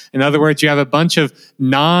banks. In other words, you have a bunch of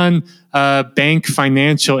non-bank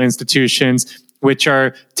financial institutions which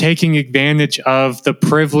are taking advantage of the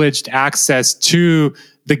privileged access to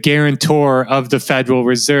the guarantor of the Federal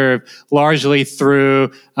Reserve, largely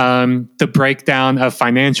through the breakdown of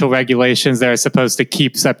financial regulations that are supposed to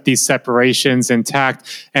keep these separations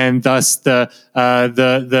intact, and thus the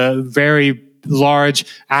very large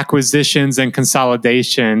acquisitions and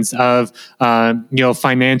consolidations of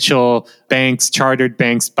financial banks, chartered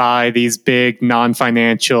banks by these big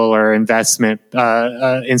non-financial or investment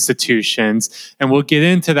institutions. And we'll get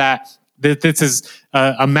into that. that this is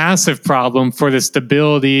a massive problem for the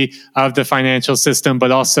stability of the financial system, but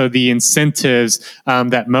also the incentives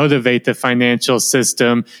that motivate the financial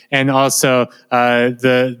system, and also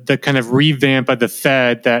the kind of revamp of the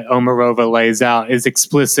Fed that Omarova lays out is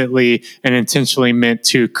explicitly and intentionally meant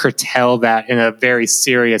to curtail that in a very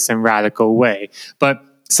serious and radical way. But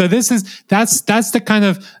so that's the kind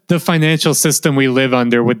of the financial system we live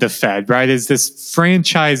under with the Fed, right? Is this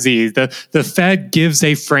franchisee? The Fed gives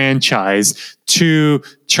a franchise to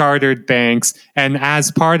chartered banks, and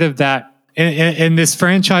as part of that, in this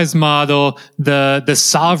franchise model, the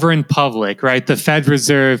sovereign public, right, the Fed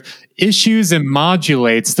Reserve issues and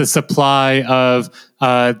modulates the supply of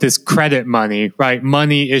this credit money, right,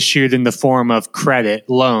 money issued in the form of credit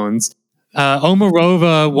loans.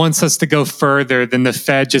 Omarova wants us to go further than the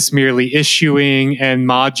Fed just merely issuing and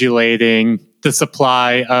modulating the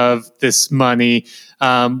supply of this money,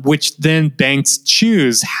 which then banks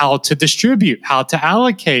choose how to distribute, how to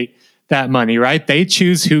allocate that money, right? They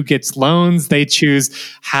choose who gets loans. They choose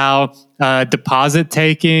how deposit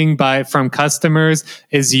taking from customers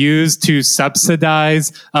is used to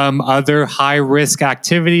subsidize other high risk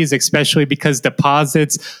activities, especially because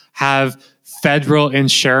deposits have federal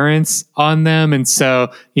insurance on them. And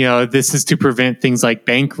so, this is to prevent things like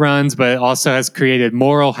bank runs, but it also has created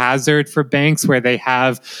moral hazard for banks where they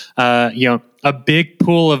have, a big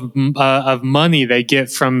pool of money they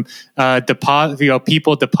get from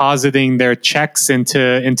people depositing their checks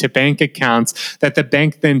into bank accounts that the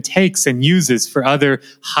bank then takes and uses for other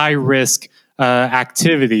high risk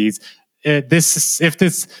activities. This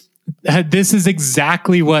is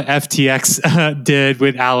exactly what FTX did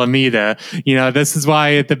with Alameda. This is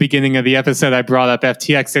why at the beginning of the episode I brought up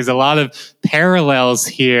FTX. There's a lot of parallels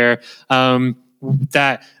here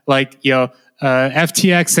that,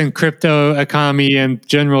 FTX and crypto economy in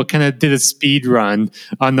general kind of did a speed run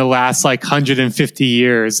on the last 150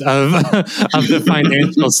 years of the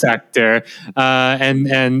financial sector,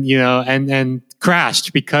 and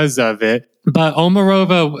crashed because of it. But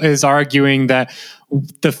Omarova is arguing that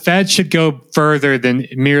the Fed should go further than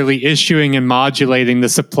merely issuing and modulating the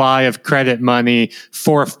supply of credit money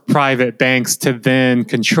for private banks to then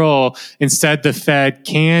control. Instead, the Fed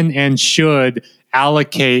can and should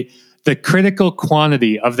allocate the critical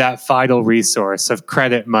quantity of that vital resource of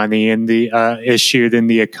credit money in the issued in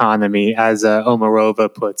the economy, as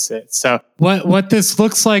Omarova puts it. So what this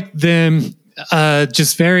looks like then,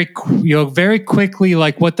 just very quickly,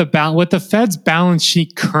 what the Fed's balance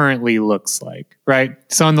sheet currently looks like, right?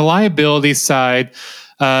 So on the liability side,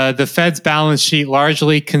 the Fed's balance sheet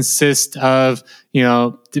largely consists of,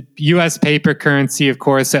 the U.S. paper currency. Of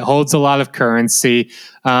course, it holds a lot of currency.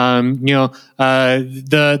 The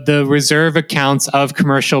reserve accounts of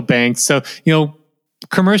commercial banks. So,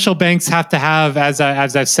 commercial banks have to have, as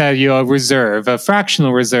I've said, a reserve, a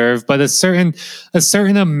fractional reserve, but a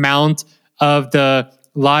certain amount of the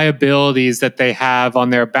liabilities that they have on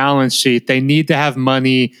their balance sheet, they need to have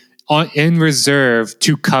money in reserve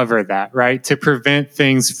to cover that, right? To prevent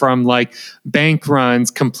things from bank runs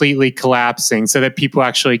completely collapsing so that people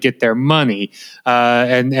actually get their money,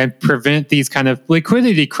 and prevent these kind of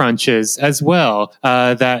liquidity crunches as well,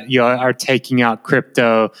 that are taking out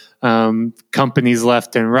crypto companies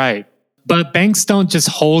left and right. But banks don't just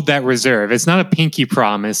hold that reserve. It's not a pinky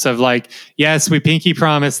promise of yes, we pinky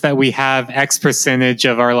promise that we have X percentage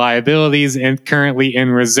of our liabilities and currently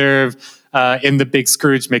in reserve in the big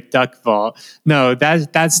Scrooge McDuck vault. No,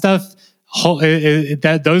 that stuff,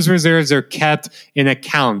 those reserves are kept in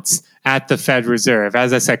accounts at the Fed Reserve.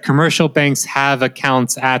 As I said, commercial banks have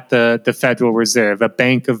accounts at the Federal Reserve, a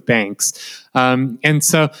bank of banks. And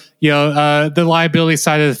so, the liability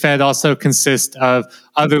side of the Fed also consists of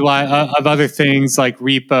other things like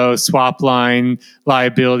repo, swap line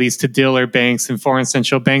liabilities to dealer banks and foreign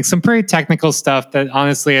central banks. Some pretty technical stuff that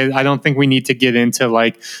honestly I don't think we need to get into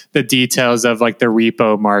the details of the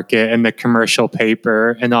repo market and the commercial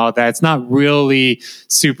paper and all that. It's not really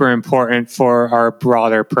super important for our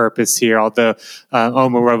broader purpose here, although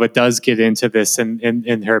Omarova does get into this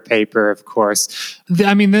in her paper, of course.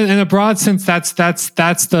 I mean, in a broad sense, that's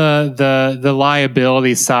the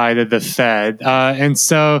liability side of the Fed, and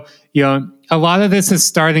so a lot of this is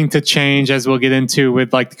starting to change, as we'll get into with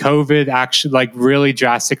COVID. Actually, really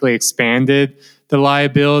drastically expanded the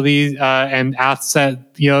liability and asset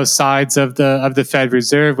sides of the Fed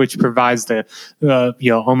Reserve, which provides the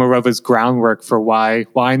Omarova's groundwork for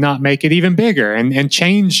why not make it even bigger and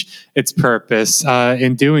change its purpose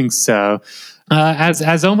in doing so.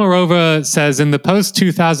 As Omarova says, in the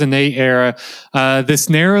post-2008 era, this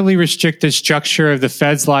narrowly restricted structure of the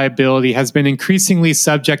Fed's liability has been increasingly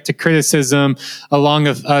subject to criticism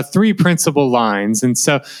along three principal lines. And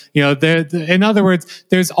so, in other words,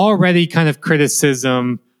 there's already kind of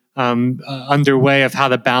criticism underway of how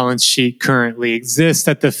the balance sheet currently exists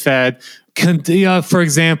at the Fed. For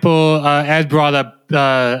example, Ed brought up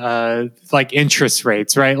like interest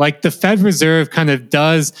rates, right? Like the Fed Reserve kind of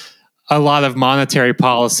does a lot of monetary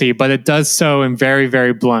policy, but it does so in very,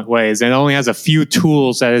 very blunt ways. It only has a few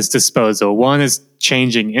tools at its disposal. One is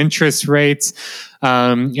changing interest rates,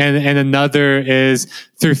 and another is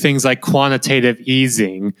through things like quantitative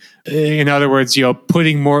easing. In other words,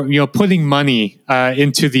 putting money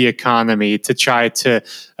into the economy to try to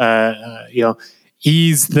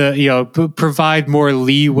ease provide more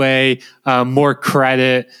leeway, more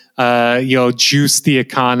credit, juice the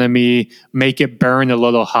economy, make it burn a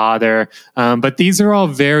little hotter. But these are all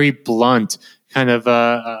very blunt kind of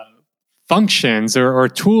functions or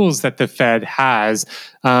tools that the Fed has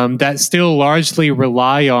that still largely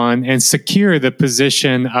rely on and secure the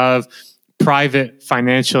position of private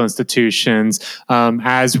financial institutions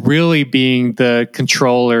as really being the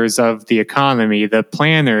controllers of the economy, the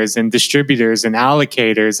planners and distributors and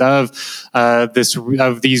allocators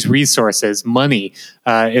of these resources, money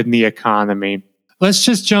in the economy. Let's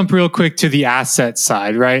just jump real quick to the asset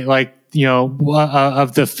side, right? Like,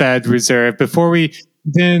 of the Fed Reserve before we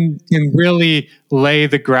then can really lay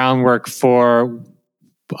the groundwork for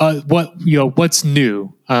what's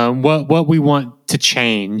new, what we want to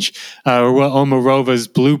change, or what Omarova's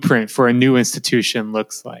blueprint for a new institution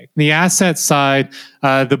looks like. The asset side,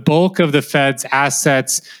 the bulk of the Fed's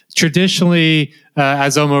assets traditionally,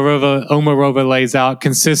 as Omarova lays out,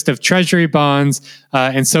 consist of treasury bonds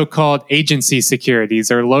and so-called agency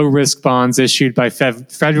securities, or low-risk bonds issued by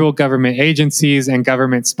federal government agencies and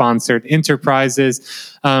government-sponsored enterprises.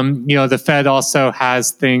 The Fed also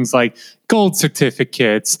has things like gold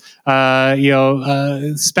certificates,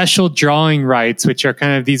 special drawing rights, which are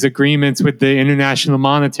kind of these agreements with the International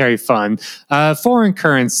Monetary Fund, foreign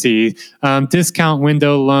currency, discount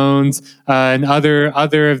window loans, and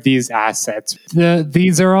other of these assets.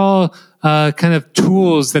 These are all kind of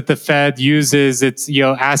tools that the Fed uses its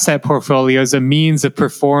asset portfolio as a means of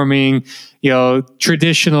performing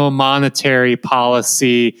traditional monetary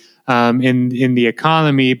policy in the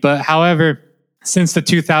economy. But however, since the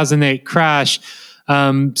 2008 crash,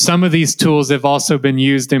 some of these tools have also been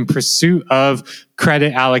used in pursuit of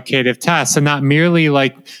credit allocative tasks, and not merely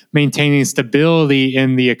like maintaining stability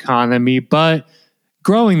in the economy, but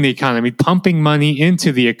growing the economy, pumping money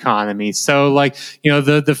into the economy. So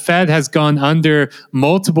the Fed has gone under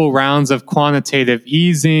multiple rounds of quantitative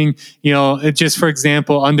easing, just for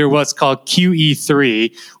example, under what's called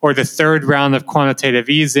QE3, or the third round of quantitative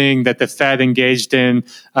easing that the Fed engaged in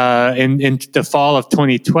the fall of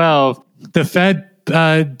 2012. The Fed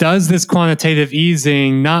does this quantitative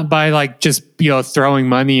easing not by just throwing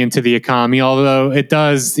money into the economy, although it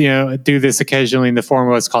does do this occasionally in the form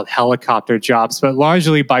of what's called helicopter drops, but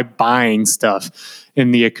largely by buying stuff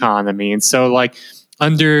in the economy. And so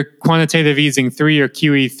under quantitative easing 3 or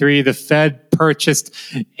QE3, the Fed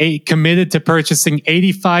committed to purchasing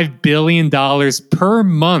 $85 billion per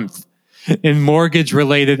month in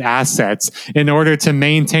mortgage-related assets in order to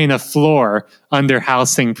maintain a floor under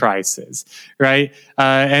housing prices, right?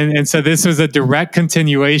 And so this was a direct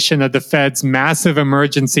continuation of the Fed's massive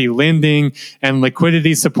emergency lending and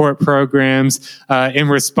liquidity support programs in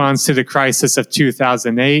response to the crisis of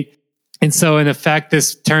 2008. And so, in effect,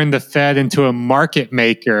 this turned the Fed into a market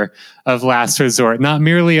maker of last resort, not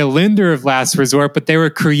merely a lender of last resort, but they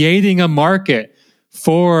were creating a market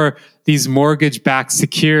for these mortgage-backed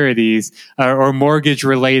securities or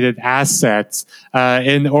mortgage-related assets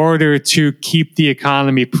in order to keep the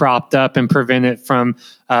economy propped up and prevent it from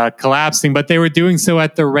collapsing. But they were doing so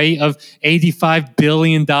at the rate of $85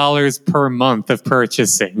 billion per month of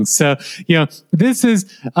purchasing. So, this is,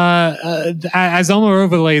 as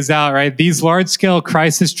Omarova lays out, right, these large-scale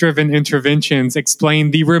crisis-driven interventions explain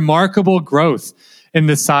the remarkable growth in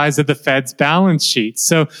the size of the Fed's balance sheet.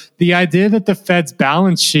 So the idea that the Fed's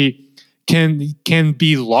balance sheet can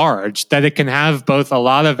be large, that it can have both a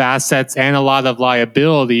lot of assets and a lot of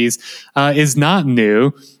liabilities, is not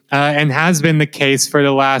new, and has been the case for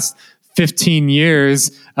the last 15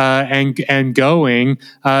 years and going.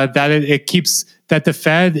 That the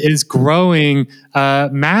Fed is growing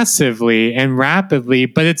massively and rapidly,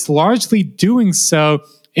 but it's largely doing so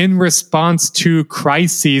in response to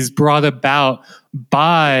crises brought about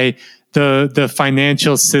by the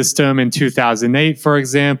financial system in 2008, for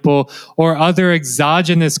example, or other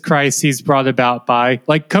exogenous crises brought about by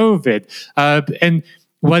like COVID. And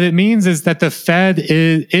what it means is that the Fed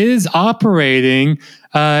is operating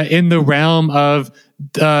in the realm of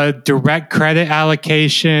direct credit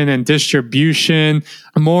allocation and distribution.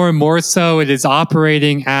 More and more so, it is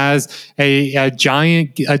operating as a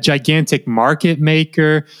gigantic market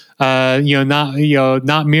maker.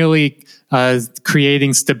 Not merely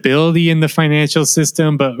creating stability in the financial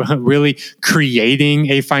system, but really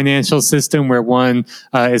creating a financial system where one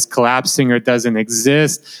is collapsing or doesn't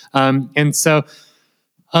exist. And so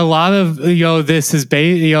a lot of this is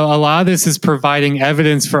providing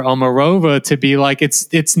evidence for Omarova to be like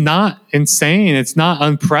it's not insane, it's not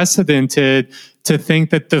unprecedented to think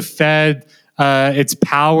that the Fed, its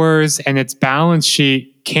powers and its balance sheet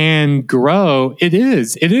can grow. It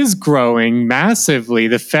is growing massively.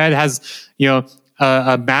 The Fed has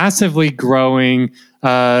a massively growing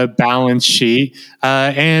balance sheet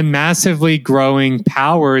and massively growing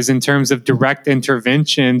powers in terms of direct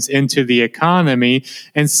interventions into the economy.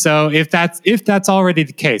 And so if that's already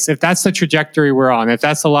the case, if that's the trajectory we're on, if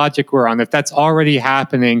that's the logic we're on, if that's already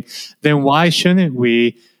happening, then why shouldn't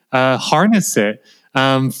we harness it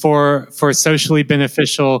for socially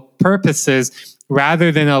beneficial purposes,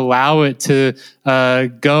 rather than allow it to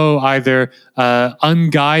go either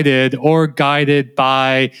unguided or guided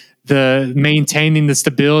by the maintaining the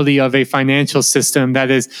stability of a financial system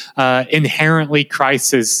that is inherently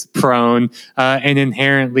crisis prone and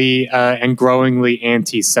inherently and growingly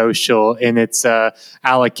antisocial in its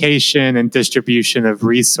allocation and distribution of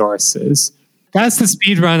resources. That's the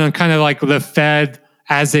speed run on kind of like the Fed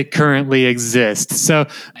as it currently exists. So,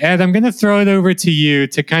 Ed, I'm going to throw it over to you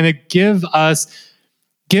to kind of give us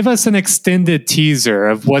an extended teaser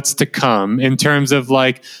of what's to come in terms of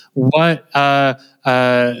like what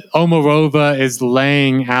Omarova is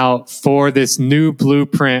laying out for this new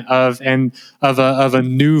blueprint of a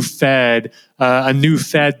new Fed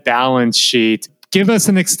balance sheet. Give us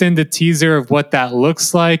an extended teaser of what that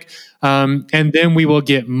looks like, and then we will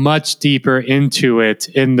get much deeper into it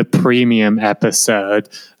in the premium episode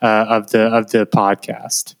of the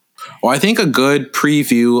podcast. Well, I think a good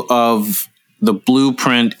preview of the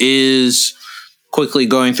blueprint is quickly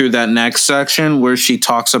going through that next section where she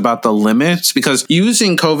talks about the limits, because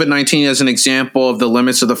using COVID-19 as an example of the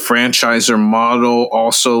limits of the franchisor model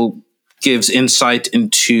also gives insight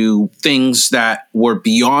into things that were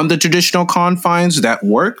beyond the traditional confines that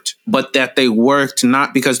worked, but that they worked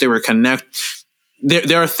not because they were connected.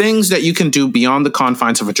 There are things that you can do beyond the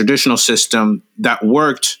confines of a traditional system that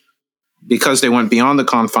worked because they went beyond the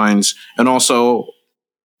confines, and also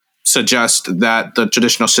suggest that the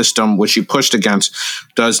traditional system, which you pushed against,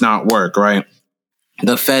 does not work, right?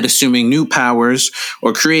 The Fed assuming new powers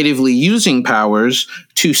or creatively using powers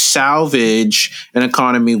to salvage an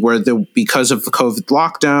economy where because of the COVID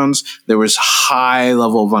lockdowns, there was high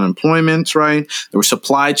level of unemployment, right? There were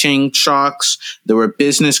supply chain shocks. There were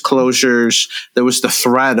business closures. There was the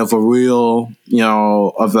threat of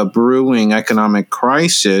of a brewing economic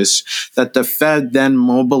crisis, that the Fed then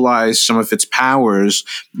mobilized some of its powers,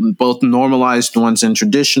 both normalized ones and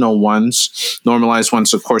traditional ones. Normalized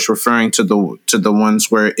ones, of course, referring to the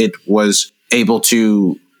ones where it was able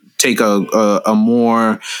to take a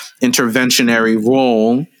more interventionary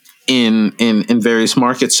role in various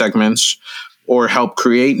market segments, or help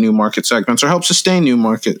create new market segments, or help sustain new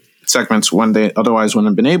market segments when they otherwise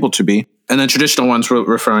wouldn't have been able to be. And then traditional ones were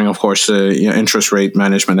referring, of course, to interest rate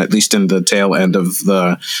management, at least in the tail end of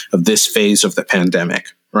this phase of the pandemic.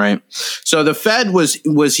 Right. So the Fed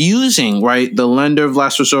was using, right, the lender of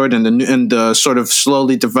last resort and the sort of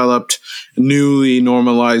slowly developed, newly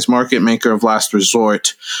normalized market maker of last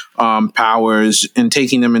resort powers, and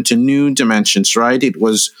taking them into new dimensions. Right. It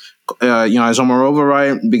was, as Omarova,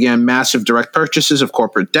 right, began massive direct purchases of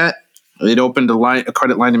corporate debt. It opened a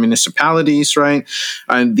credit line to municipalities, right?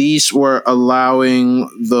 And these were allowing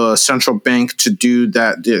the central bank to do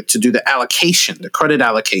the allocation, the credit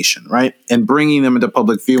allocation, right? And bringing them into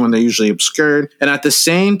public view when they're usually obscured. And at the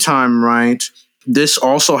same time, right, this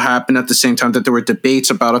also happened at the same time that there were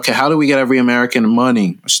debates about, okay, how do we get every American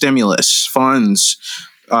money, stimulus, funds,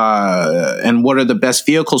 and what are the best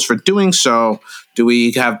vehicles for doing so? Do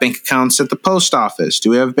we have bank accounts at the post office? Do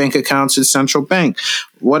we have bank accounts at central bank?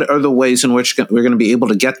 What are the ways in which we're going to be able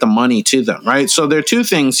to get the money to them, right? So there are two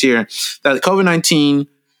things here that COVID-19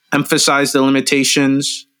 emphasized: the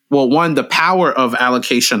limitations. Well, one, the power of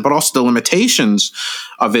allocation, but also the limitations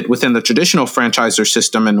of it within the traditional franchisor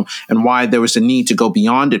system, and why there was a need to go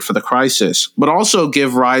beyond it for the crisis, but also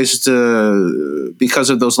give rise to, because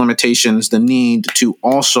of those limitations, the need to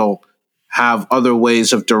also have other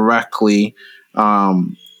ways of directly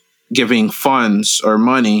giving funds or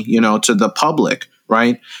money, to the public,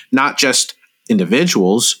 right? Not just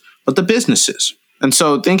individuals, but the businesses. And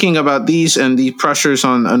so thinking about these and the pressures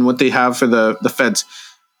on what they have for the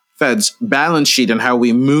Fed's balance sheet and how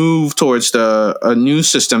we move towards a new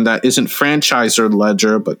system that isn't franchisor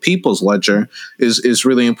ledger, but people's ledger is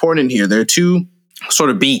really important here. There are two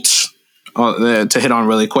sort of beats to hit on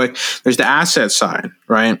really quick. There's the asset side,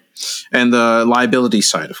 right? And the liability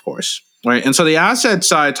side, of course, right? And so the asset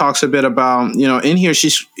side talks a bit about, in here,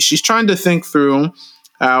 she's trying to think through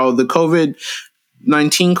how the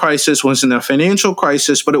COVID-19 crisis wasn't a financial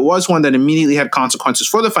crisis, but it was one that immediately had consequences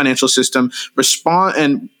for the financial system.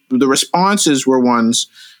 And the responses were ones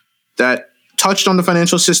that touched on the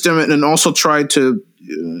financial system and also tried to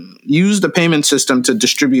use the payment system to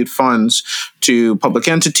distribute funds to public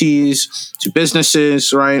entities, to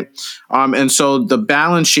businesses, right? And so the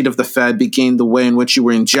balance sheet of the Fed became the way in which you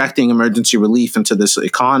were injecting emergency relief into this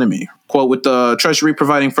economy. Quote, with the Treasury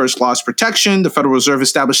providing first loss protection, the Federal Reserve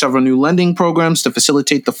established several new lending programs to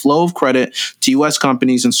facilitate the flow of credit to U.S.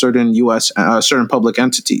 companies and certain public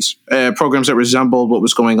entities. Programs that resembled what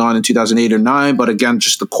was going on in 2008 or 9, but again,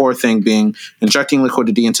 just the core thing being injecting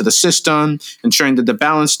liquidity into the system, ensuring that the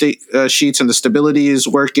balance sheets and the stability is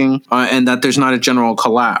working, and that there's not a general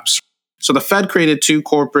collapse. So the Fed created two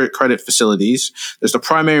corporate credit facilities. There's the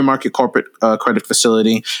primary market corporate credit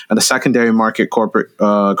facility and the secondary market corporate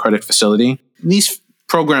credit facility. These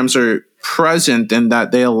programs are present in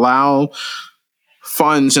that they allow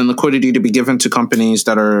funds and liquidity to be given to companies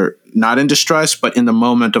that are not in distress, but in the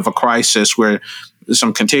moment of a crisis where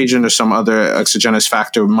some contagion or some other exogenous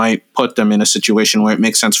factor might put them in a situation where it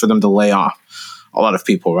makes sense for them to lay off a lot of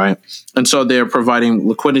people, right? And so they're providing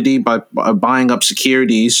liquidity by buying up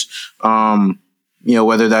securities,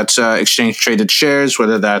 whether that's exchange-traded shares,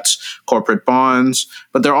 whether that's corporate bonds,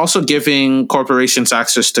 but they're also giving corporations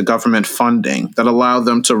access to government funding that allow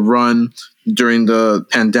them to run during the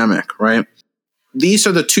pandemic, right? These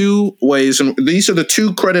are the two ways, and these are the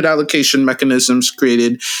two credit allocation mechanisms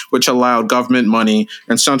created, which allowed government money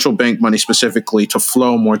and central bank money specifically to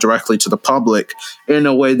flow more directly to the public in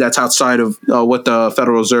a way that's outside of what the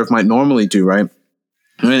Federal Reserve might normally do, right?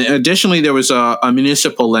 And additionally, there was a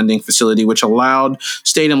municipal lending facility, which allowed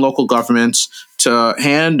state and local governments to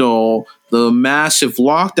handle the massive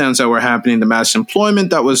lockdowns that were happening, the mass unemployment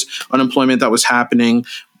that was happening,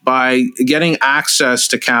 by getting access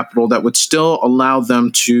to capital that would still allow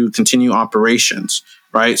them to continue operations,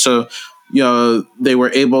 right? So, they were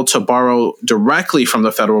able to borrow directly from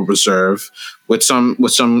the Federal Reserve with some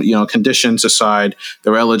conditions aside.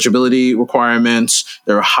 There were eligibility requirements,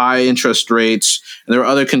 there were high interest rates, and there were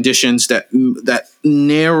other conditions that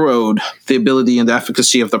narrowed the ability and the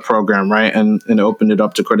efficacy of the program, right? And opened it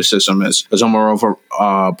up to criticism, as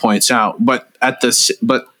Omarova points out. But at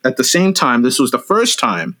the same time, this was the first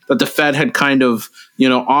time that the Fed had kind of,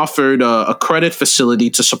 offered a credit facility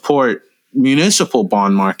to support municipal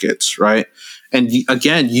bond markets, right? And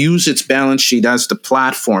again, use its balance sheet as the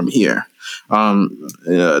platform here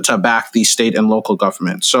to back these state and local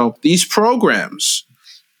governments. So these programs,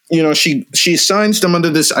 she assigns them under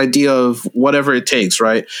this idea of whatever it takes,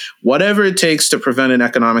 right? Whatever it takes to prevent an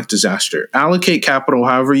economic disaster. Allocate capital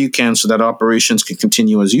however you can so that operations can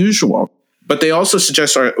continue as usual. But they also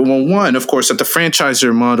suggest, one, of course, that the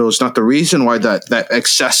franchisor model is not the reason why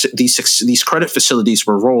these credit facilities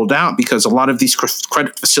were rolled out, because a lot of these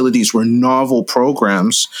credit facilities were novel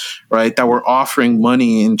programs, right, that were offering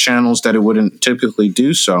money in channels that it wouldn't typically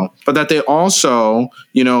do so. But that they also,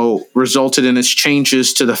 resulted in its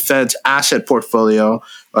changes to the Fed's asset portfolio,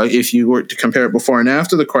 if you were to compare it before and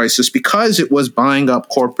after the crisis, because it was buying up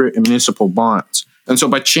corporate and municipal bonds. And so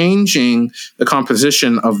by changing the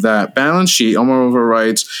composition of that balance sheet, Omarova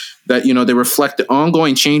writes that, they reflect the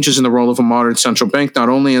ongoing changes in the role of a modern central bank, not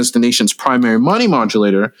only as the nation's primary money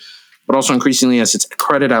modulator, but also increasingly as its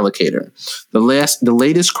credit allocator. The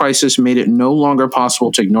latest crisis made it no longer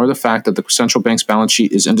possible to ignore the fact that the central bank's balance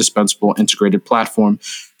sheet is an indispensable integrated platform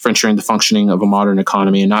for ensuring the functioning of a modern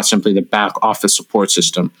economy and not simply the back office support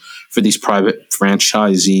system for these private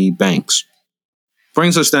franchisee banks.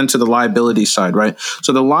 Brings us then to the liability side, right?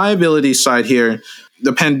 So the liability side here,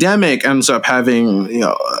 the pandemic ends up having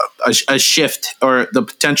a shift, or the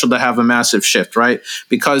potential to have a massive shift, right?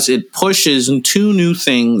 Because it pushes two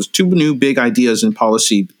new big ideas in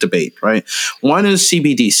policy debate, right? One is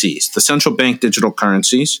CBDCs, the central bank digital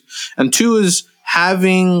currencies, and two is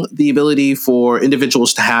having the ability for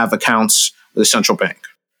individuals to have accounts with a central bank.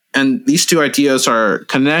 And these two ideas are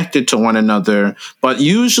connected to one another, but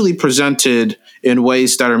usually presented in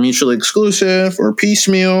ways that are mutually exclusive or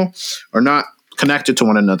piecemeal or not connected to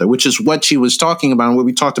one another, which is what she was talking about and what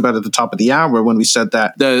we talked about at the top of the hour when we said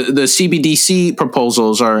that the CBDC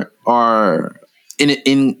proposals are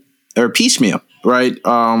piecemeal, right?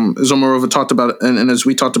 Zomarova talked about it, and as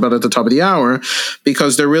we talked about at the top of the hour,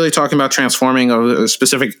 because they're really talking about transforming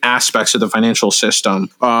specific aspects of the financial system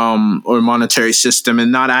or monetary system,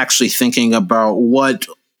 and not actually thinking about what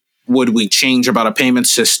would we change about a payment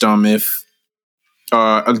system if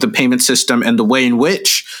the payment system and the way in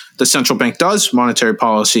which the central bank does monetary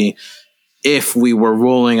policy if we were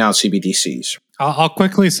rolling out CBDCs. I'll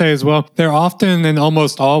quickly say as well, they're often and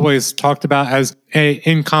almost always talked about as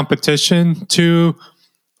in competition to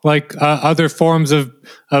other forms of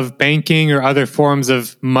banking or other forms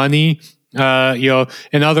of money.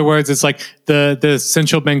 In other words, it's like the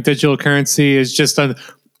central bank digital currency is just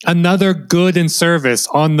another good and service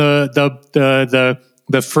on the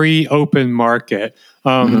free open market.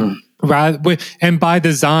 And by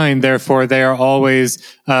design, therefore, they are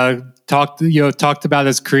always talked about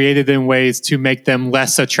as created in ways to make them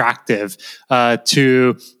less attractive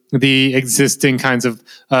to the existing kinds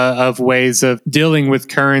of ways of dealing with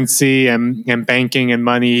currency and banking and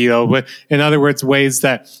money. In other words, ways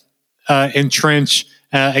that entrench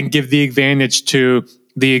and give the advantage to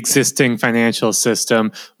the existing financial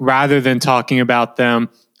system, rather than talking about them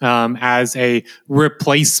as a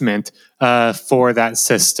replacement for that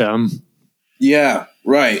system. Yeah,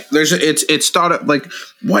 right. It's thought of like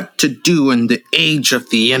what to do in the age of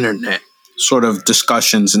the internet sort of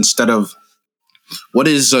discussions, instead of what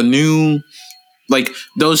is a new, like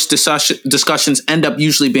those discussions end up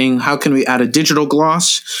usually being how can we add a digital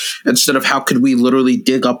gloss instead of how could we literally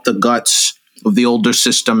dig up the guts of the older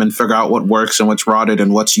system and figure out what works and what's rotted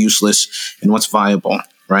and what's useless and what's viable,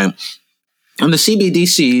 right? And the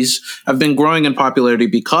CBDCs have been growing in popularity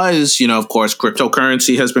because, of course,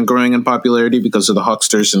 cryptocurrency has been growing in popularity because of the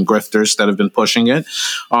hucksters and grifters that have been pushing it.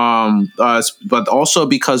 But also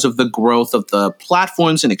because of the growth of the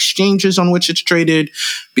platforms and exchanges on which it's traded,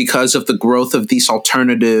 because of the growth of these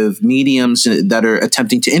alternative mediums that are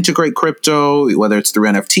attempting to integrate crypto, whether it's through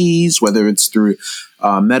NFTs, whether it's through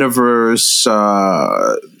metaverse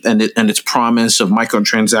and its promise of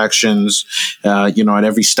microtransactions, at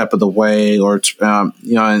every step of the way, or it's,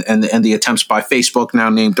 and the attempts by Facebook, now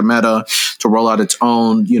named Meta, to roll out its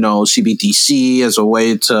own, CBDC as a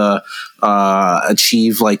way to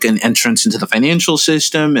achieve like an entrance into the financial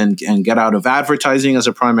system and get out of advertising as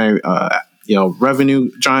a primary revenue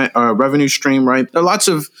stream. Right,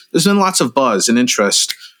 there's been lots of buzz and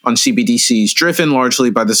interest on CBDCs, driven largely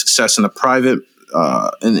by the success in the private.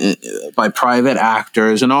 By private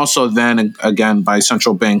actors, and also then again by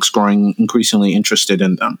central banks growing increasingly interested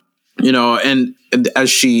in them. And as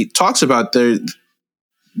she talks about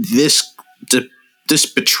this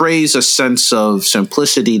betrays a sense of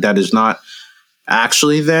simplicity that is not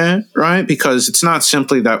actually there, right? Because it's not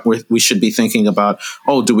simply that we should be thinking about,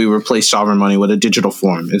 do we replace sovereign money with a digital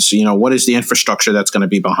form? It's, what is the infrastructure that's going to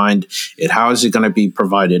be behind it? How is it going to be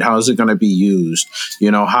provided? How is it going to be used?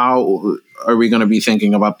 How are we going to be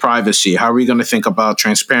thinking about privacy? How are we going to think about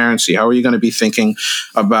transparency? How are you going to be thinking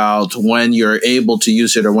about when you're able to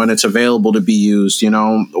use it or when it's available to be used?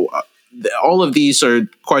 All of these are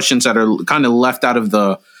questions that are kind of left out of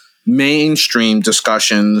the mainstream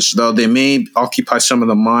discussions, though they may occupy some of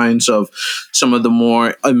the minds of some of the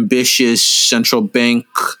more ambitious central bank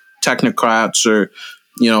technocrats or,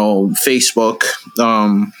 Facebook,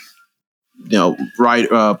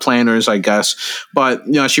 planners, I guess. But,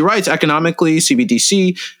 she writes, economically,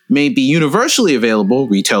 CBDC may be universally available,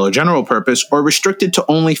 retail or general purpose, or restricted to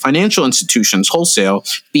only financial institutions, wholesale,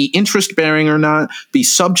 be interest-bearing or not, be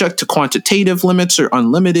subject to quantitative limits or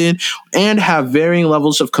unlimited, and have varying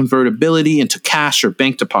levels of convertibility into cash or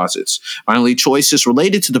bank deposits. Finally, choices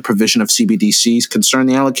related to the provision of CBDCs concern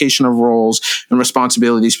the allocation of roles and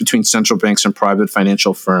responsibilities between central banks and private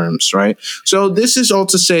financial firms, right? So this is all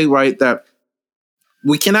to say, right, that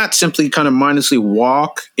we cannot simply kind of mindlessly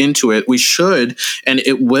walk into it. We should, and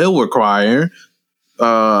it will require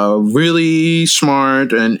really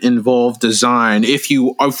smart and involved design if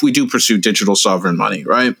we do pursue digital sovereign money,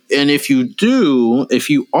 right? And if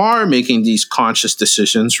you are making these conscious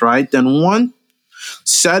decisions, right, then one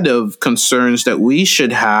set of concerns that we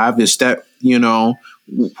should have is that,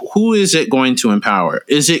 who is it going to empower?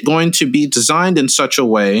 Is it going to be designed in such a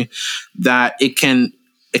way that it can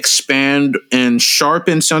expand and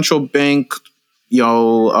sharpen central bank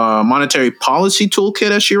monetary policy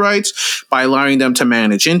toolkit, as she writes, by allowing them to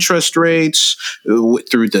manage interest rates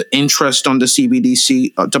through the interest on the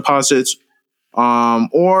CBDC deposits.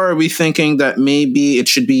 Or are we thinking that maybe it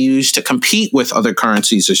should be used to compete with other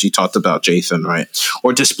currencies, as you talked about, Jathan, right?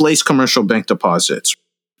 Or displace commercial bank deposits?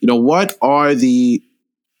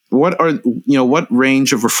 What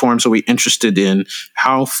range of reforms are we interested in?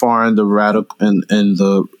 How far in the radical and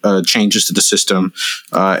the changes to the system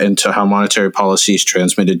and to how monetary policy is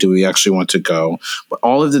transmitted do we actually want to go? But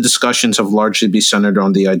all of the discussions have largely been centered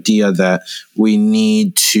on the idea that we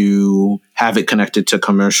need to have it connected to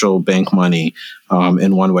commercial bank money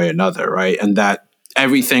in one way or another, right? And that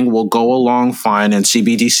everything will go along fine, and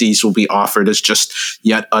CBDCs will be offered as just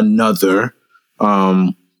yet another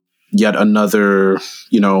form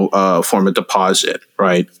of deposit,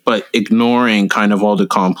 right? But ignoring kind of all the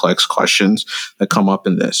complex questions that come up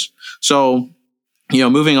in this. So,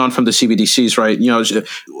 moving on from the CBDCs, right?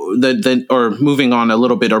 Or moving on a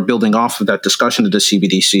little bit, or building off of that discussion of the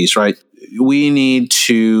CBDCs, right? We need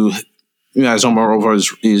to, as Omarova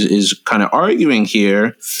is kind of arguing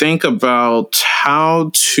here, think about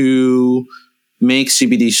how to make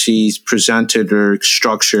CBDCs presented or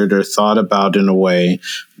structured or thought about in a way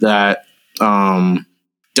that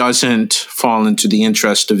doesn't fall into the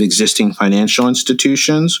interest of existing financial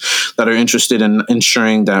institutions that are interested in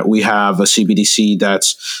ensuring that we have a CBDC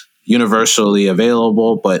that's universally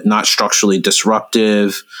available but not structurally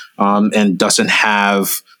disruptive, and doesn't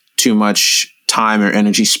have too much time or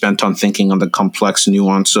energy spent on thinking on the complex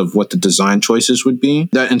nuance of what the design choices would be.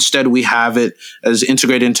 That instead we have it as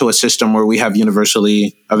integrated into a system where we have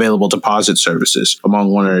universally available deposit services among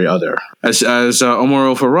one or the other. As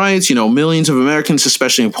Omarova writes, millions of Americans,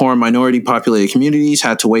 especially in poor and minority populated communities,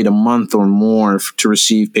 had to wait a month or more to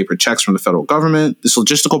receive paper checks from the federal government. This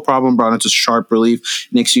logistical problem brought into sharp relief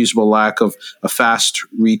an inexcusable lack of a fast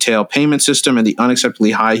retail payment system and the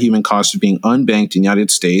unacceptably high human cost of being unbanked in the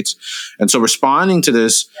United States. And so responding to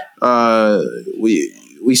this,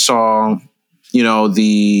 we saw,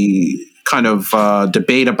 the kind of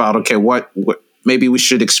debate about, okay, what maybe we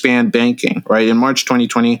should expand banking, right? In March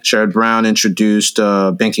 2020, Sherrod Brown introduced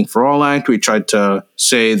Banking for All Act. We tried to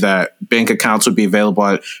say that bank accounts would be available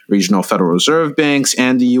at regional Federal Reserve banks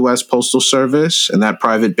and the U.S. Postal Service, and that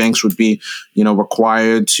private banks would be,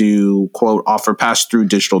 required to, quote, offer pass-through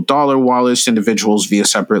digital dollar wallets to individuals via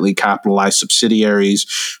separately capitalized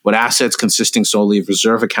subsidiaries with assets consisting solely of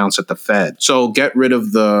reserve accounts at the Fed. So get rid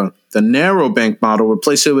of the narrow bank model,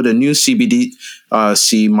 replace it with a new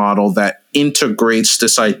CBDC model that integrates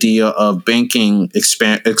this idea of banking,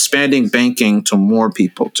 expanding banking to more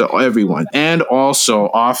people, to everyone, and also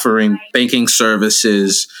offering banking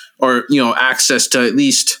services or, access to at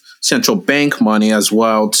least central bank money as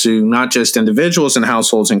well to not just individuals and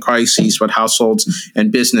households in crises, but households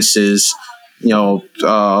and businesses,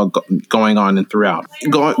 going on and throughout.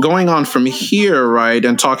 Going on from here, right,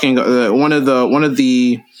 and talking, one of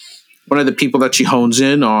the people that she hones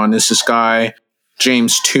in on is this guy,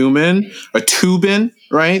 James Toobin,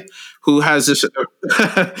 right? Who has this,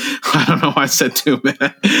 I don't know why I said Toobin,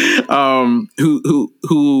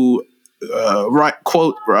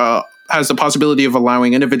 has the possibility of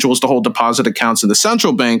allowing individuals to hold deposit accounts in the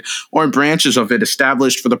central bank or in branches of it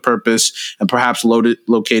established for the purpose and perhaps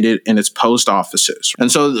located in its post offices.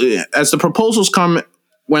 And so as the proposals come,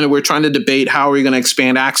 when we're trying to debate how are we going to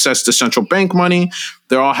expand access to central bank money,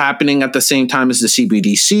 they're all happening at the same time as the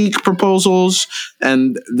CBDC proposals.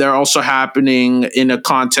 And they're also happening in a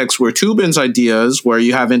context where Toobin's ideas, where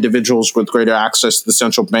you have individuals with greater access to the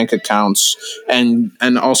central bank accounts and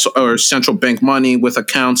also or central bank money with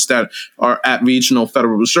accounts that are at regional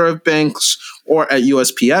Federal Reserve banks or at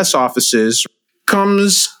USPS offices,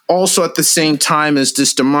 comes also at the same time as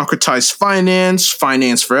this democratized finance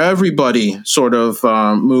for everybody sort of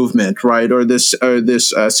movement, right? Or this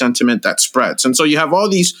sentiment that spreads. And so you have all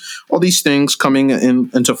these things coming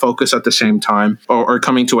into focus at the same time, or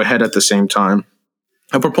coming to a head at the same time.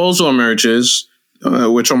 A proposal emerges,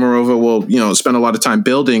 which Omarova will spend a lot of time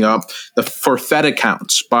building up, for Fed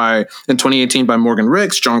accounts in 2018 by Morgan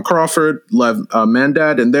Ricks, John Crawford, Lev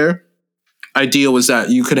Mandad, and their idea was that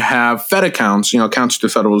you could have Fed accounts, accounts to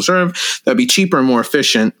the Federal Reserve, that'd be cheaper and more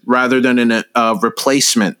efficient rather than in a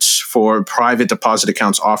replacement for private deposit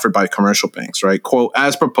accounts offered by commercial banks, right? Quote,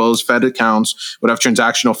 as proposed, Fed accounts would have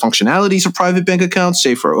transactional functionalities of private bank accounts,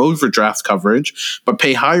 say for overdraft coverage, but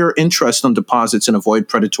pay higher interest on deposits and avoid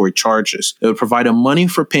predatory charges. It would provide a money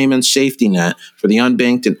for payment safety net for the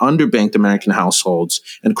unbanked and underbanked American households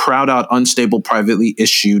and crowd out unstable privately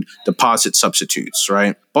issued deposit substitutes,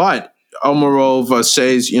 right? But Omarova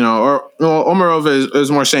says, Omarova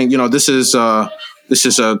is more saying, this is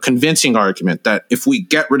a convincing argument that if we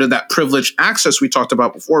get rid of that privileged access we talked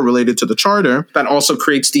about before related to the charter, that also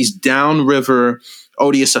creates these downriver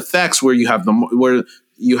odious effects where you have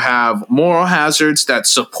moral hazards that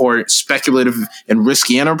support speculative and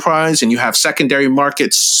risky enterprise, and you have secondary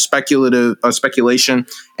market speculation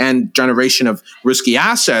and generation of risky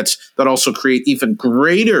assets that also create even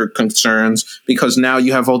greater concerns, because now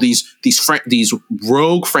you have all these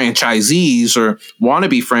rogue franchisees or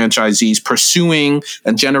wannabe franchisees pursuing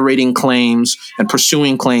and generating claims and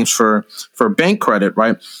pursuing claims for bank credit,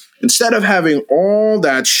 right? Instead of having all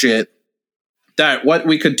that shit, that what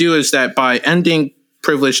we could do is that by ending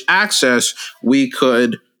privileged access, we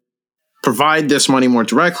could provide this money more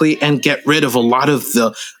directly and get rid of a lot of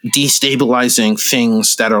the destabilizing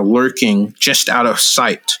things that are lurking just out of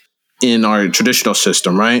sight in our traditional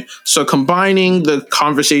system, right? So combining the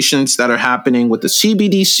conversations that are happening with the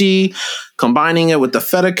CBDC, combining it with the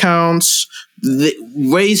Fed accounts,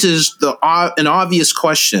 raises an obvious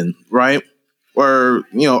question, right? Or,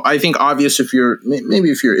 I think obvious if you're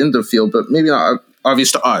in the field, but maybe not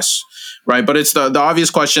obvious to us. Right. But it's the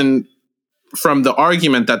obvious question from the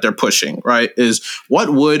argument that they're pushing, right, is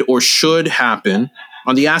what would or should happen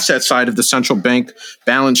on the asset side of the central bank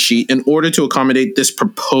balance sheet in order to accommodate this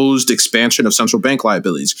proposed expansion of central bank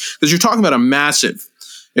liabilities? Because you're talking about a massive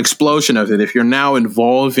explosion of it if you're now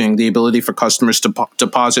involving the ability for customers to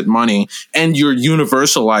deposit money and you're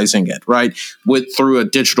universalizing it, right, through a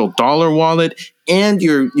digital dollar wallet, and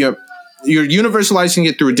you're universalizing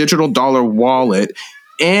it through a digital dollar wallet,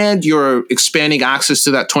 and you're expanding access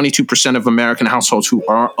to that 22% of American households who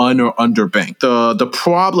are underbanked. The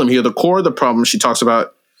problem here, the core of the problem she talks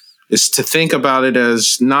about, is to think about it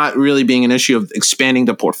as not really being an issue of expanding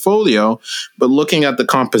the portfolio, but looking at the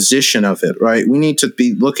composition of it, right? We need to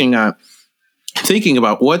be thinking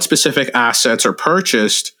about what specific assets are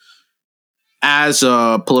purchased as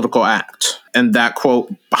a political act. And that,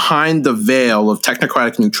 quote, behind the veil of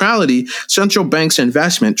technocratic neutrality, central banks'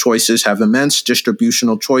 investment choices have immense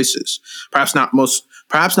distributional choices. Perhaps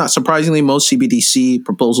not surprisingly, most CBDC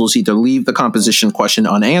proposals either leave the composition question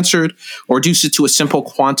unanswered or reduce it to a simple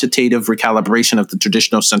quantitative recalibration of the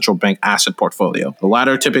traditional central bank asset portfolio. The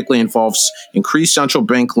latter typically involves increased central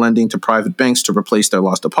bank lending to private banks to replace their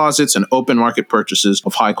lost deposits and open market purchases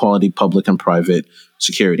of high-quality public and private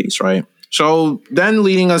securities, right? So then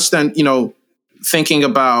leading us thinking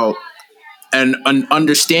about and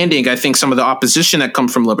understanding, I think, some of the opposition that come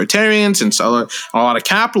from libertarians and a lot of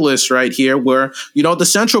capitalists right here, where, the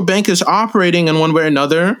central bank is operating in one way or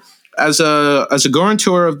another as a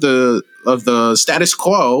guarantor of the status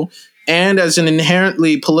quo and as an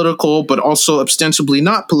inherently political but also ostensibly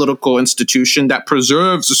not political institution that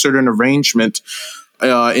preserves a certain arrangement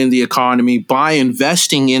in the economy by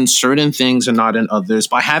investing in certain things and not in others,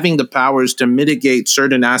 by having the powers to mitigate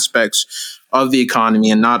certain aspects of the economy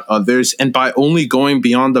and not others, and by only going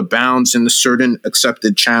beyond the bounds in the certain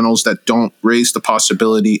accepted channels that don't raise the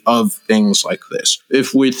possibility of things like this.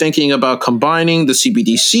 If we're thinking about combining the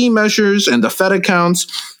CBDC measures and the Fed accounts,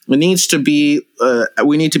 we need to be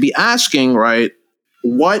asking, right,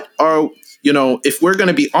 what are, if we're going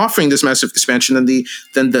to be offering this massive expansion,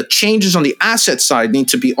 then the changes on the asset side need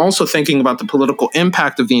to be also thinking about the political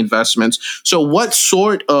impact of the investments. So what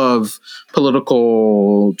sort of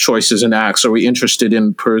political choices and acts are we interested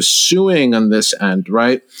in pursuing on this end,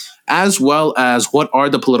 right? As well as what are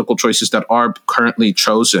the political choices that are currently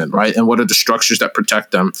chosen, right? And what are the structures that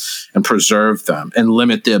protect them and preserve them and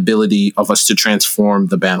limit the ability of us to transform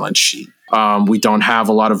the balance sheet? We don't have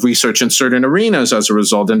a lot of research in certain arenas as a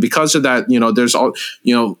result. And because of that, there's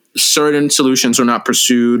certain solutions are not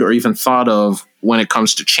pursued or even thought of when it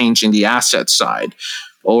comes to changing the asset side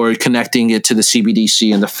or connecting it to the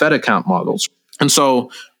CBDC and the Fed account models. And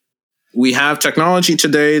so we have technology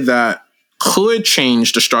today that could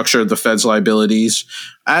change the structure of the Fed's liabilities,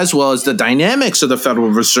 as well as the dynamics of the Federal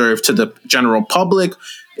Reserve to the general public,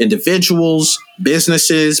 individuals,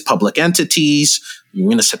 businesses, public entities,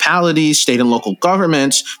 municipalities, state and local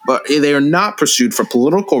governments, but they are not pursued for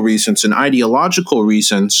political reasons and ideological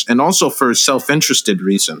reasons, and also for self-interested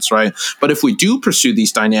reasons, right? But if we do pursue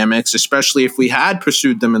these dynamics, especially if we had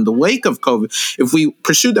pursued them in the wake of COVID, if we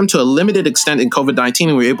pursued them to a limited extent in COVID-19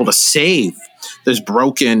 and we were able to save this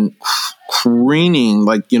broken, groaning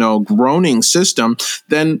system,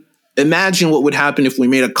 then imagine what would happen if we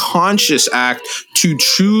made a conscious act to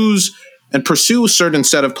choose and pursue a certain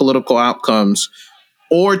set of political outcomes,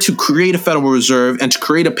 or to create a Federal Reserve and to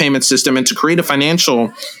create a payment system and to create a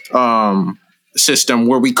financial system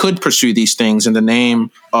where we could pursue these things in the name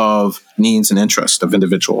of needs and interests of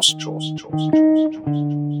individuals.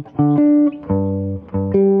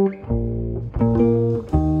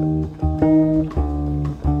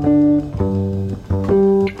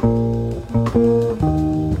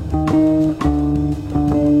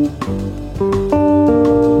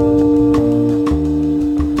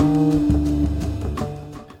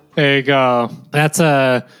 There you go. That's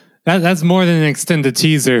more than an extended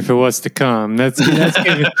teaser for what's to come. That's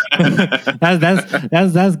giving,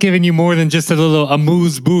 that's giving you more than just a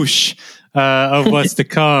amuse bouche of what's to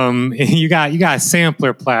come. You got a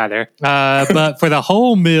sampler platter. But for the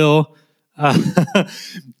whole meal,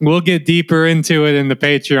 we'll get deeper into it in the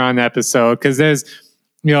Patreon episode, because there's,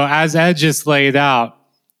 as Ed just laid out,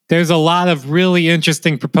 there's a lot of really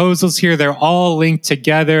interesting proposals here. They're all linked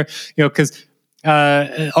together, because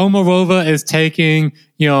Omarova is taking,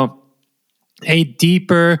 a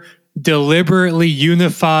deeper, deliberately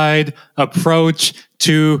unified approach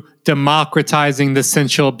to democratizing the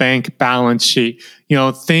central bank balance sheet.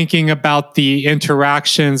 Thinking about the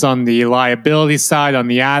interactions on the liability side, on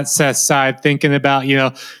the asset side, thinking about,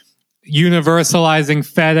 universalizing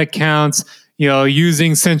Fed accounts,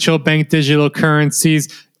 using central bank digital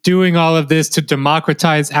currencies, doing all of this to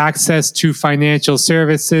democratize access to financial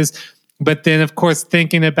services. But then, of course,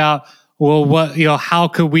 thinking about, well, how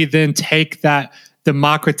could we then take that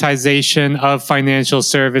democratization of financial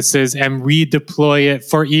services and redeploy it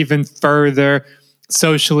for even further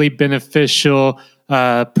socially beneficial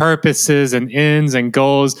purposes and ends and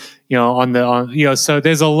goals? So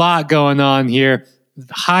there's a lot going on here,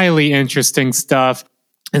 highly interesting stuff.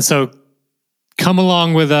 And so come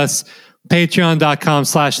along with us,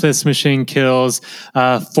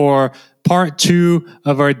 patreon.com/thismachinekills for part 2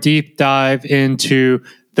 of our deep dive into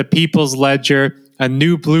the People's Ledger, a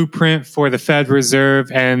new blueprint for the Fed Reserve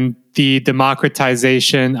and the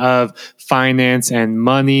democratization of finance and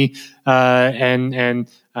money. We'll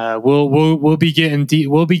be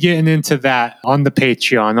getting into that on the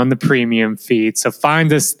Patreon, on the premium feed. So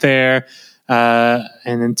find us there. And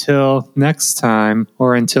until next time,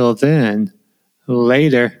 or until then,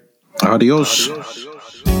 later. Adios.